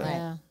abortion?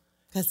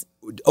 Right.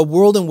 A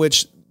world in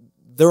which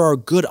there are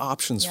good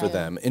options for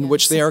them, in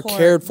which they are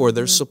cared for,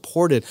 they're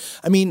supported.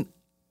 I mean,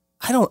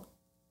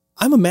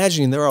 I'm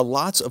imagining there are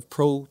lots of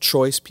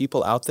pro-choice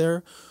people out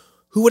there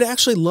who would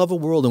actually love a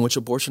world in which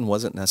abortion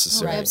wasn't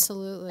necessary.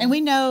 Absolutely. And we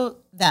know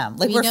them.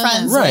 Like, we're know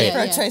friends them. with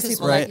Right. pro-choice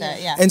people like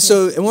that. Yeah. And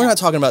so, and we're not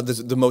talking about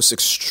the most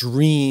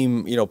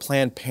extreme,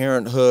 Planned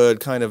Parenthood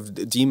kind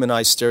of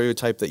demonized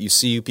stereotype that you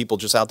see people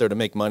just out there to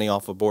make money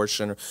off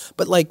abortion,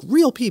 but like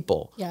real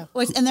people. Yeah.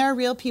 And there are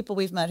real people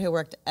we've met who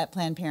worked at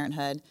Planned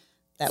Parenthood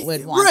that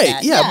would want Right,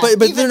 that. yeah,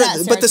 but even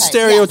that the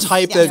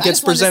stereotype Yeah. that gets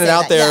presented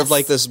out there of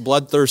like this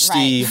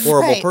bloodthirsty,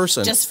 horrible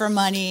person. Just for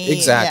money.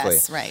 Exactly.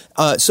 Yes, right.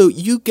 So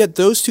you get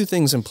those two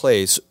things in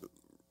place.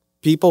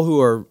 People who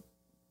are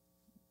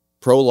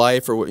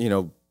pro-life or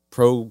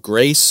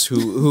pro-grace,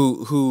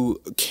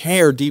 who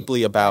care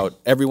deeply about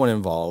everyone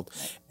involved,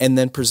 and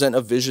then present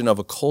a vision of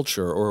a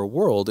culture or a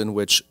world in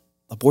which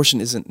abortion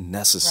isn't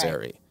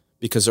necessary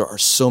because there are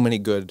so many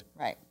good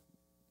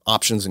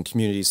options and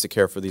communities to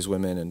care for these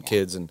women and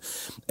kids, and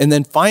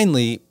then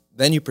finally,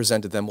 then you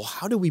present to them, well,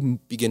 how do we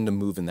begin to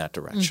move in that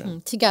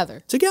direction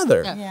Together?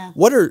 Yeah.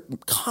 What are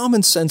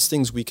common sense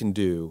things we can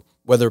do,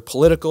 whether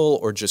political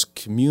or just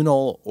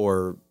communal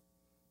or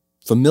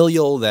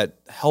familial, that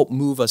help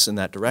move us in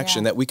that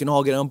direction that we can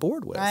all get on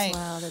board with? Right.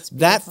 Wow, that's beautiful.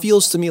 That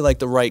feels to me like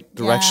the right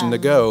direction to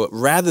go,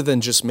 rather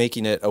than just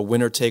making it a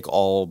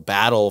winner-take-all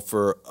battle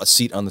for a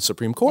seat on the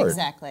Supreme Court.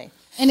 Exactly.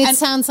 And it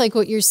sounds like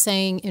what you're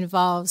saying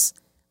involves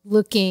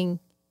looking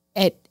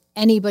at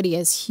anybody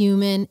as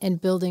human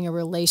and building a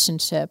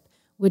relationship,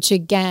 which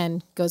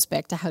again goes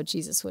back to how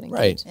Jesus would engage.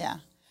 Right. Yeah.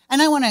 And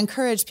I want to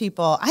encourage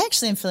people. I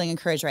actually am feeling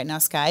encouraged right now,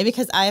 Skye,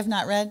 because I have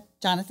not read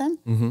Jonathan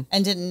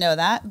and didn't know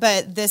that.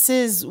 But this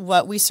is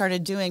what we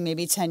started doing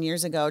maybe 10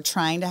 years ago,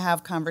 trying to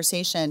have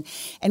conversation.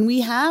 And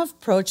we have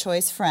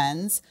pro-choice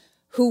friends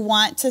who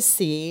want to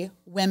see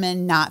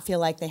women not feel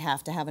like they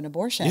have to have an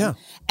abortion. Yeah.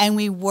 And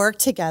we work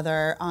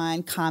together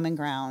on common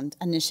ground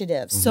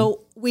initiatives.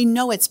 So we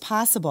know it's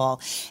possible.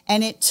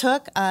 And it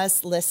took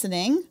us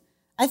listening.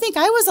 I think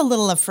I was a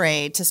little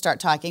afraid to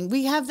start talking.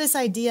 We have this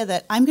idea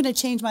that I'm going to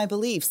change my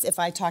beliefs if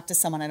I talk to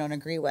someone I don't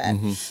agree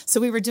with. So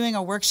we were doing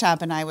a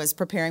workshop and I was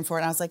preparing for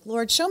it. And I was like,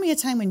 Lord, show me a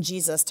time when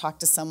Jesus talked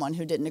to someone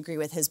who didn't agree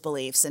with his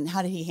beliefs, and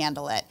how did he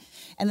handle it?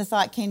 And the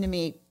thought came to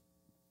me,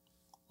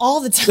 all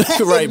the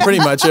time. Right, pretty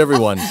much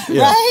everyone.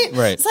 Yeah,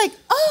 right? It's like,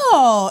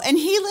 oh, and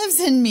he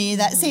lives in me.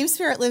 That same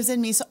spirit lives in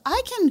me. So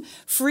I can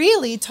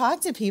freely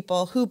talk to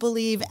people who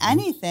believe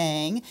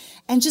anything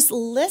and just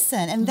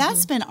listen. And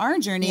that's been our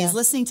journey, is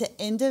listening to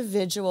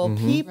individual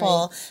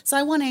people. Right. So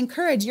I want to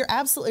encourage, you're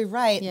absolutely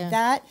right. Yeah.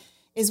 That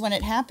is when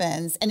it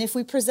happens. And if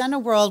we present a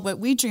world, what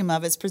we dream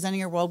of is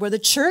presenting a world where the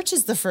church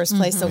is the first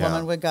place a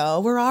woman would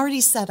go. We're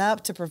already set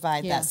up to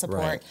provide that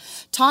support. Right.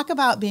 Talk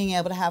about being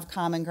able to have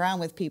common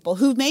ground with people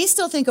who may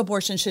still think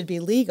abortion should be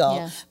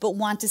legal, but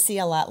want to see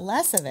a lot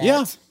less of it.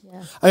 Yeah.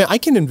 I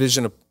can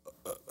envision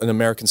an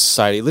American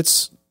society.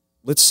 Let's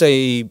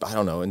say, I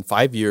don't know, in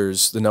 5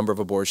 years, the number of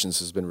abortions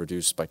has been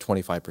reduced by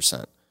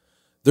 25%.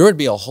 There would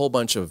be a whole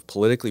bunch of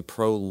politically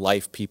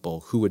pro-life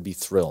people who would be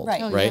thrilled,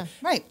 right?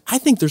 Right. I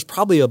think there's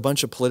probably a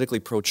bunch of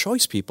politically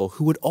pro-choice people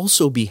who would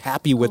also be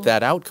happy with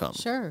that outcome.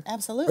 Sure.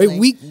 Absolutely.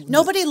 Right?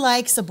 Nobody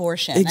likes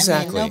abortion.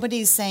 Exactly. I mean,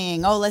 nobody's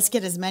saying, oh, let's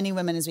get as many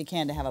women as we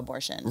can to have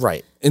abortion.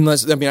 Right.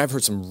 I've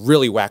heard some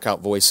really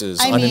whack-out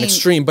voices on an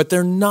extreme, but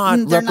they're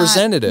not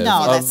representative.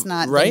 That's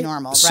not the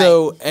normal.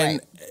 So,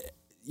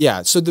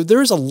 so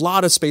there is a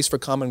lot of space for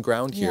common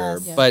ground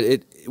here,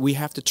 but we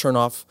have to turn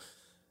off.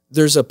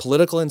 There's a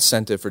political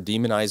incentive for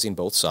demonizing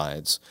both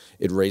sides.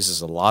 It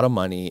raises a lot of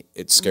money.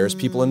 It scares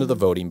people into the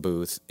voting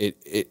booth.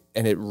 It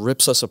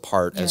rips us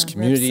apart as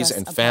communities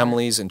and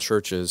families and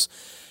churches.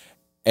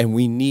 And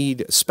we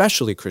need,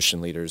 especially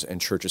Christian leaders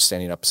and churches,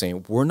 standing up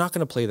saying, we're not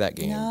going to play that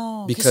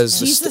game because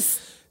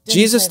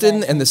Jesus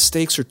didn't, and the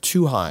stakes are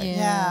too high.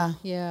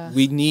 Yeah.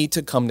 We need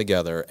to come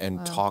together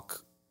and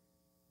talk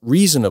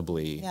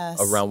reasonably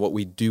around what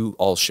we do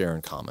all share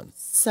in common.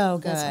 So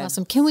good. That's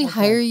awesome. Can we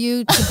hire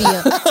you to be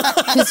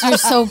because you're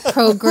so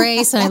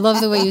pro-grace and I love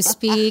the way you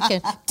speak.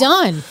 And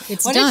done.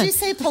 It's what done. What did you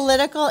say?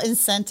 Political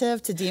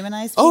incentive to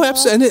demonize people? Oh,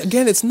 absolutely. And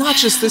again, it's not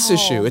just this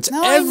issue. It's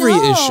every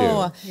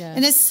issue. Yeah.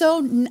 And it's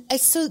so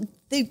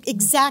the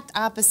exact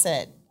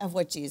opposite of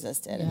what Jesus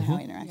did and how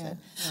he interacted.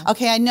 Yeah.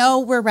 Okay, I know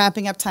we're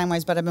wrapping up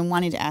time-wise, but I've been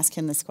wanting to ask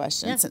him this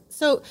question. Yeah.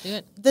 So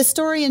the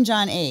story in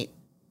John 8,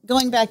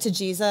 going back to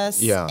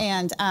Jesus,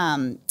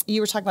 and you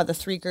were talking about the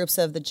three groups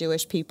of the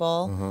Jewish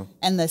people,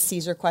 and the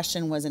Caesar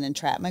question was an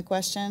entrapment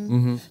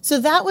question. So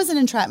that was an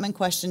entrapment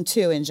question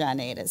too in John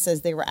 8. It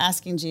says they were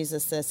asking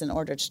Jesus this in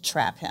order to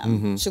trap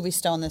him. Should we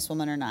stone this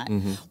woman or not?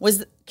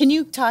 Can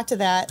you talk to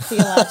that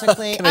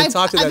theologically? I've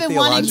been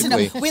wanting to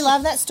know. We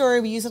love that story.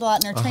 We use it a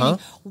lot in our training.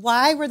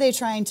 Why were they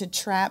trying to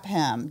trap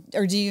him?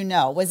 Or do you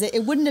know? Was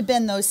it wouldn't have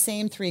been those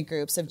same three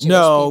groups of Jewish people?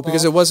 No,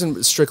 because it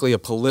wasn't strictly a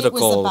political.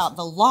 It was about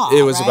the law.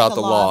 It was about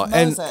the law.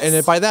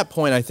 And by that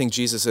point, I think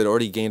Jesus had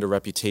already gained a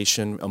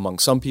reputation among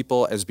some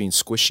people as being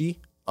squishy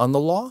on the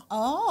law.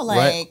 Oh,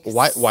 like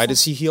why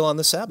does he heal on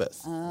the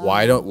Sabbath?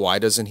 Why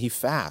doesn't he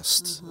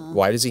fast?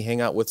 Why does he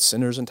hang out with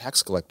sinners and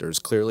tax collectors?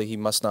 Clearly, he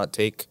must not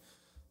take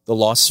the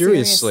law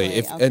seriously.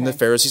 Seriously, And the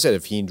okay. Pharisee said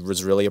if he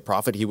was really a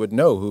prophet, he would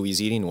know who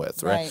he's eating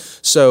with, right? Right.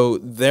 So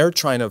they're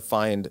trying to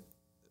find,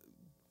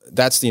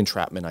 that's the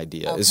entrapment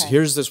idea, is Okay.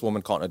 here's this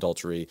woman caught in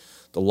adultery.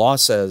 The law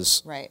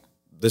says Right.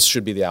 this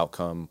should be the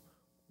outcome.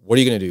 What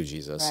are you going to do,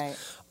 Jesus?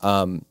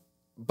 Right.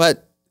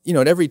 But,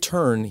 at every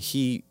turn,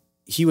 he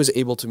was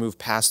able to move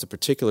past the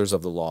particulars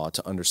of the law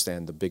to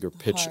understand the bigger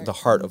picture, the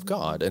heart of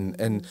God.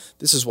 And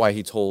this is why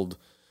he told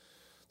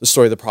the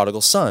story of the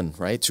prodigal son,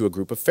 right, to a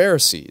group of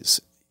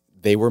Pharisees.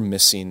 They were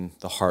missing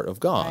the heart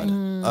of God.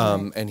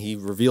 And he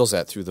reveals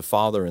that through the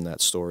Father in that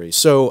story.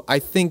 So I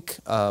think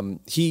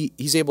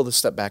he's able to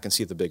step back and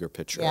see the bigger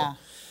picture. Yeah.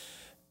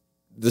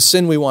 The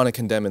sin we want to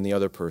condemn in the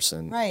other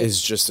person Right.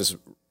 is just as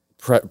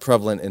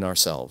prevalent in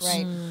ourselves.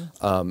 Right.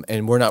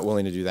 And we're not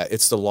willing to do that.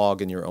 It's the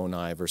log in your own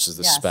eye versus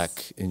the Yes,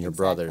 speck in your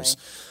exactly. brother's.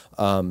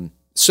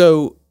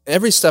 So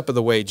every step of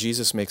the way,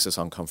 Jesus makes us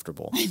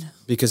uncomfortable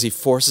because he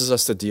forces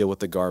us to deal with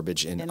the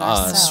garbage in us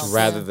ourselves,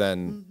 rather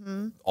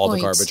than all the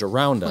Point- garbage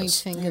around point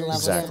us. fingers. Level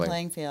Exactly. the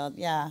playing field,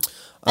 yeah.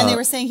 And they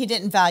were saying he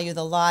didn't value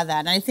the law then.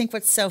 And I think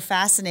what's so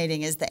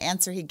fascinating is the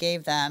answer he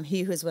gave them,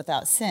 he who's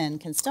without sin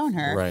can stone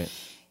her. Right.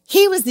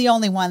 He was the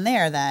only one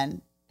there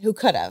then who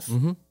could have,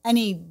 and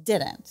he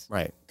didn't.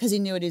 Right. Because he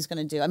knew what he was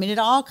going to do. I mean, it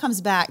all comes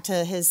back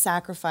to his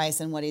sacrifice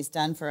and what he's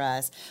done for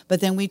us.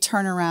 But then we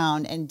turn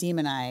around and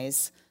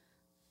demonize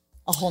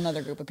a whole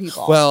nother group of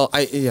people. Well,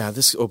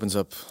 this opens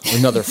up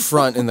another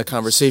front in the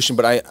conversation,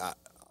 but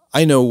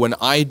I know when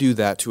I do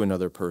that to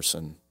another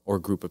person or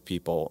group of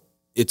people,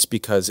 it's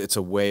because it's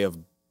a way of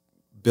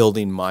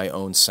building my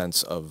own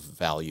sense of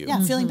value.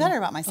 yeah, feeling better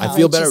about myself. I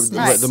feel better.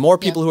 Right. The more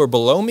people who are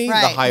below me, the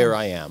Right. higher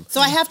I am.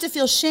 So I have to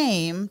feel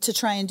shame to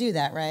try and do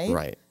that, right?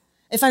 Right.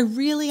 If I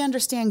really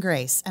understand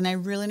grace and I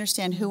really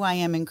understand who I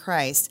am in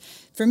Christ,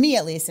 for me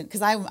at least,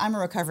 because I'm a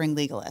recovering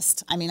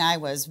legalist. I mean, I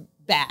was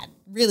bad,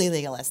 really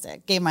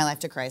legalistic, gave my life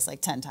to Christ like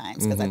 10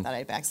 times because I thought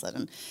I'd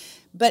backslidden.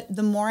 But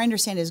the more I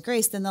understand his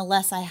grace, then the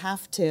less I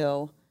have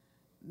to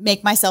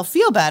make myself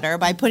feel better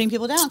by putting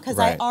people down because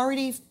Right. I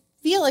already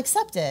feel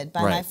accepted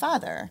by my Right.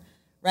 Father.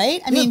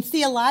 Right? I mean,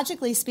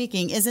 theologically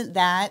speaking, isn't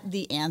that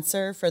the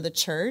answer for the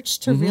church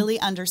to really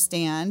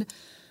understand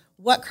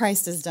what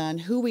Christ has done,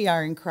 who we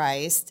are in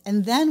Christ,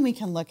 and then we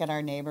can look at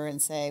our neighbor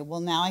and say, well,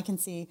 now I can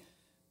see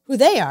who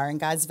they are and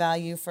God's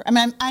value for. I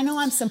mean, I know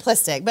I'm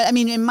simplistic, but I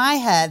mean, in my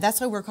head, that's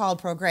why we're called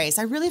pro-grace.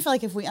 I really feel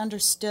like if we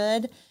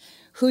understood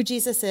who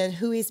Jesus is,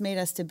 who he's made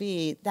us to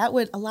be, a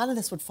lot of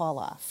this would fall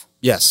off.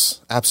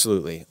 Yes,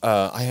 absolutely.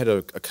 I had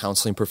a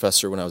counseling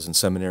professor when I was in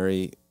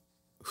seminary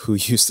who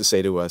used to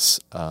say to us,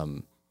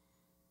 how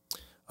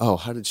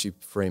did she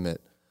frame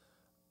it?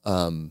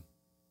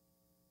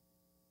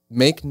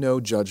 Make no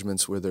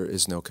judgments where there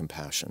is no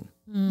compassion.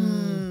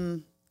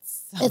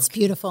 It's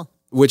beautiful.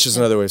 Which is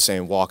another way of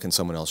saying walk in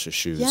someone else's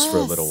shoes for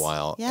a little Yes,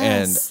 while.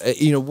 yes.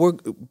 And, we're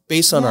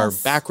based on our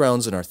Yes.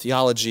 backgrounds and our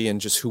theology and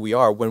just who we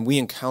are, when we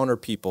encounter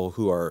people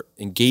who are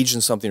engaged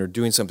in something or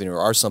doing something or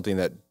are something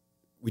that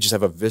we just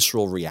have a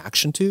visceral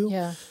reaction to,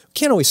 Yeah. we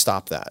can't always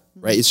stop that,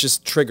 right? It's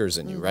just triggers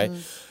in you, right?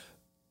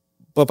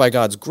 But by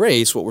God's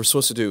grace, what we're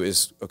supposed to do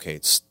is,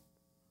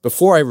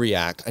 before I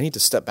react, I need to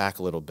step back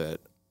a little bit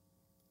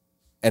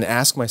and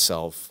ask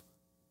myself,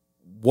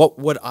 what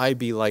would I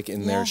be like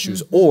in their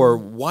shoes? Or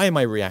why am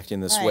I reacting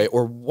this way?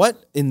 Or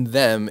what in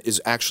them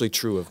is actually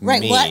true of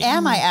Right. me? What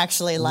am I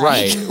actually like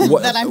Right.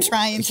 that I'm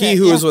trying to... He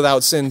who is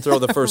without sin, throw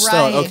the first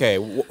stone. Right. Okay,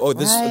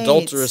 this Right.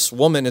 adulterous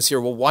woman is here.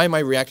 Well, why am I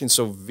reacting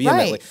so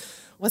vehemently? Right.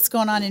 What's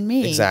going on in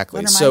me? Exactly.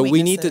 What are my So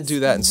we need to weaknesses? do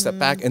that and step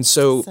back. And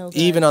so, So good.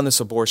 even on this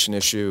abortion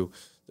issue,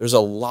 there's a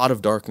lot of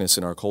darkness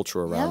in our culture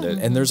around it,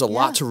 and there's a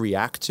lot to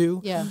react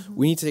to. Yeah.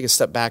 We need to take a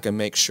step back and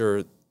make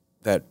sure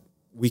that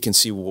we can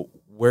see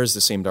where's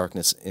the same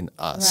darkness in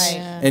us. Right.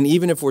 Yeah. And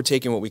even if we're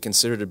taking what we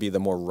consider to be the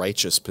more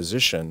righteous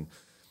position,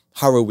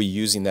 how are we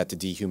using that to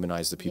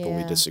dehumanize the people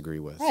we Yeah. disagree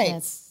with?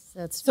 Right.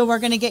 That's So we're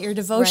going to get your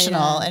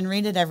devotional on. and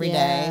read it every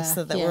day Yeah,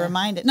 so that yeah. we're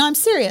reminded. No, I'm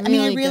serious. I mean,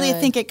 I Really really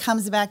good. think it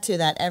comes back to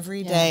that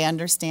everyday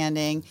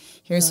understanding.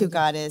 Here's who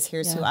God is.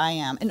 Here's who Yeah. I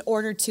am. In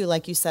order to,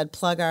 like you said,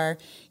 plug our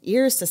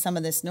ears to some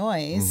of this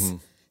noise.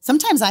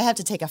 Sometimes I have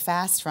to take a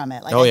fast from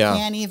it. Like Oh, I yeah.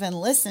 can't even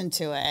listen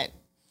to it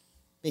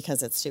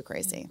because it's too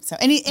crazy. So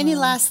any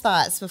last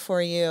thoughts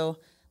before you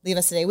leave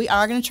us today? We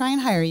are going to try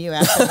and hire you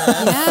after this.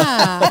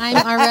 yeah.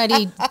 I'm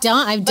already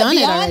done. I've done it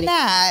Beyond already.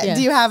 that, Yeah.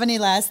 do you have any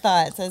last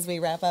thoughts as we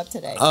wrap up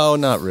today? Oh,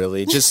 not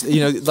really. Just,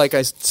 like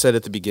I said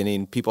at the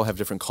beginning, people have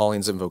different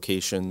callings and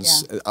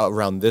vocations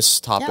around this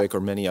topic Yeah.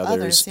 or many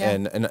others. Others,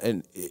 yeah.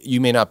 And you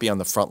may not be on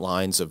the front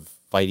lines of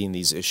fighting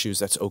these issues.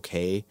 That's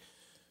okay.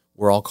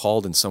 We're all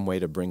called in some way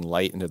to bring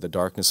light into the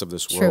darkness of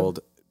this True. world,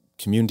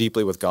 commune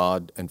deeply with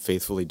God, and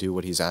faithfully do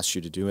what he's asked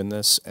you to do in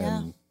this,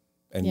 and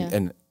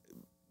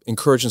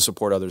encourage and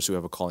support others who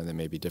have a calling that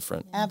may be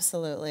different.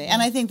 Absolutely.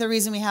 And I think the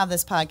reason we have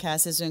this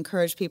podcast is to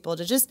encourage people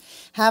to just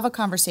have a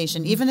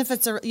conversation, even if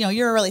it's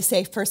you're a really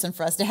safe person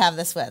for us to have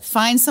this with.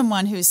 Find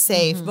someone who's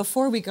safe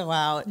before we go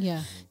out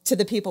Yeah. to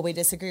the people we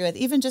disagree with.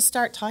 Even just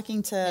start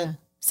talking to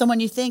someone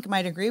you think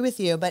might agree with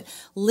you, but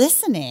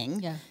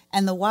listening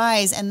and the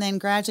whys, and then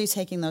gradually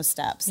taking those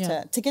steps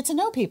to get to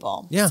know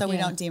people so we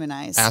don't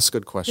demonize. Ask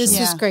good questions.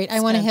 This is great. I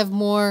want to have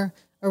more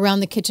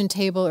around the kitchen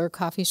table or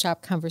coffee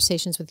shop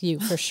conversations with you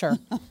for sure.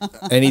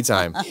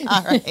 Anytime.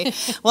 All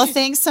right. Well,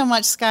 thanks so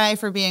much, Skye,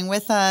 for being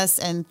with us,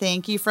 and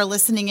thank you for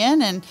listening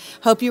in, and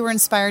hope you were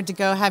inspired to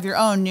go have your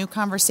own new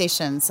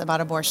conversations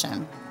about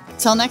abortion.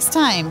 Till next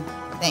time,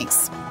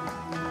 thanks.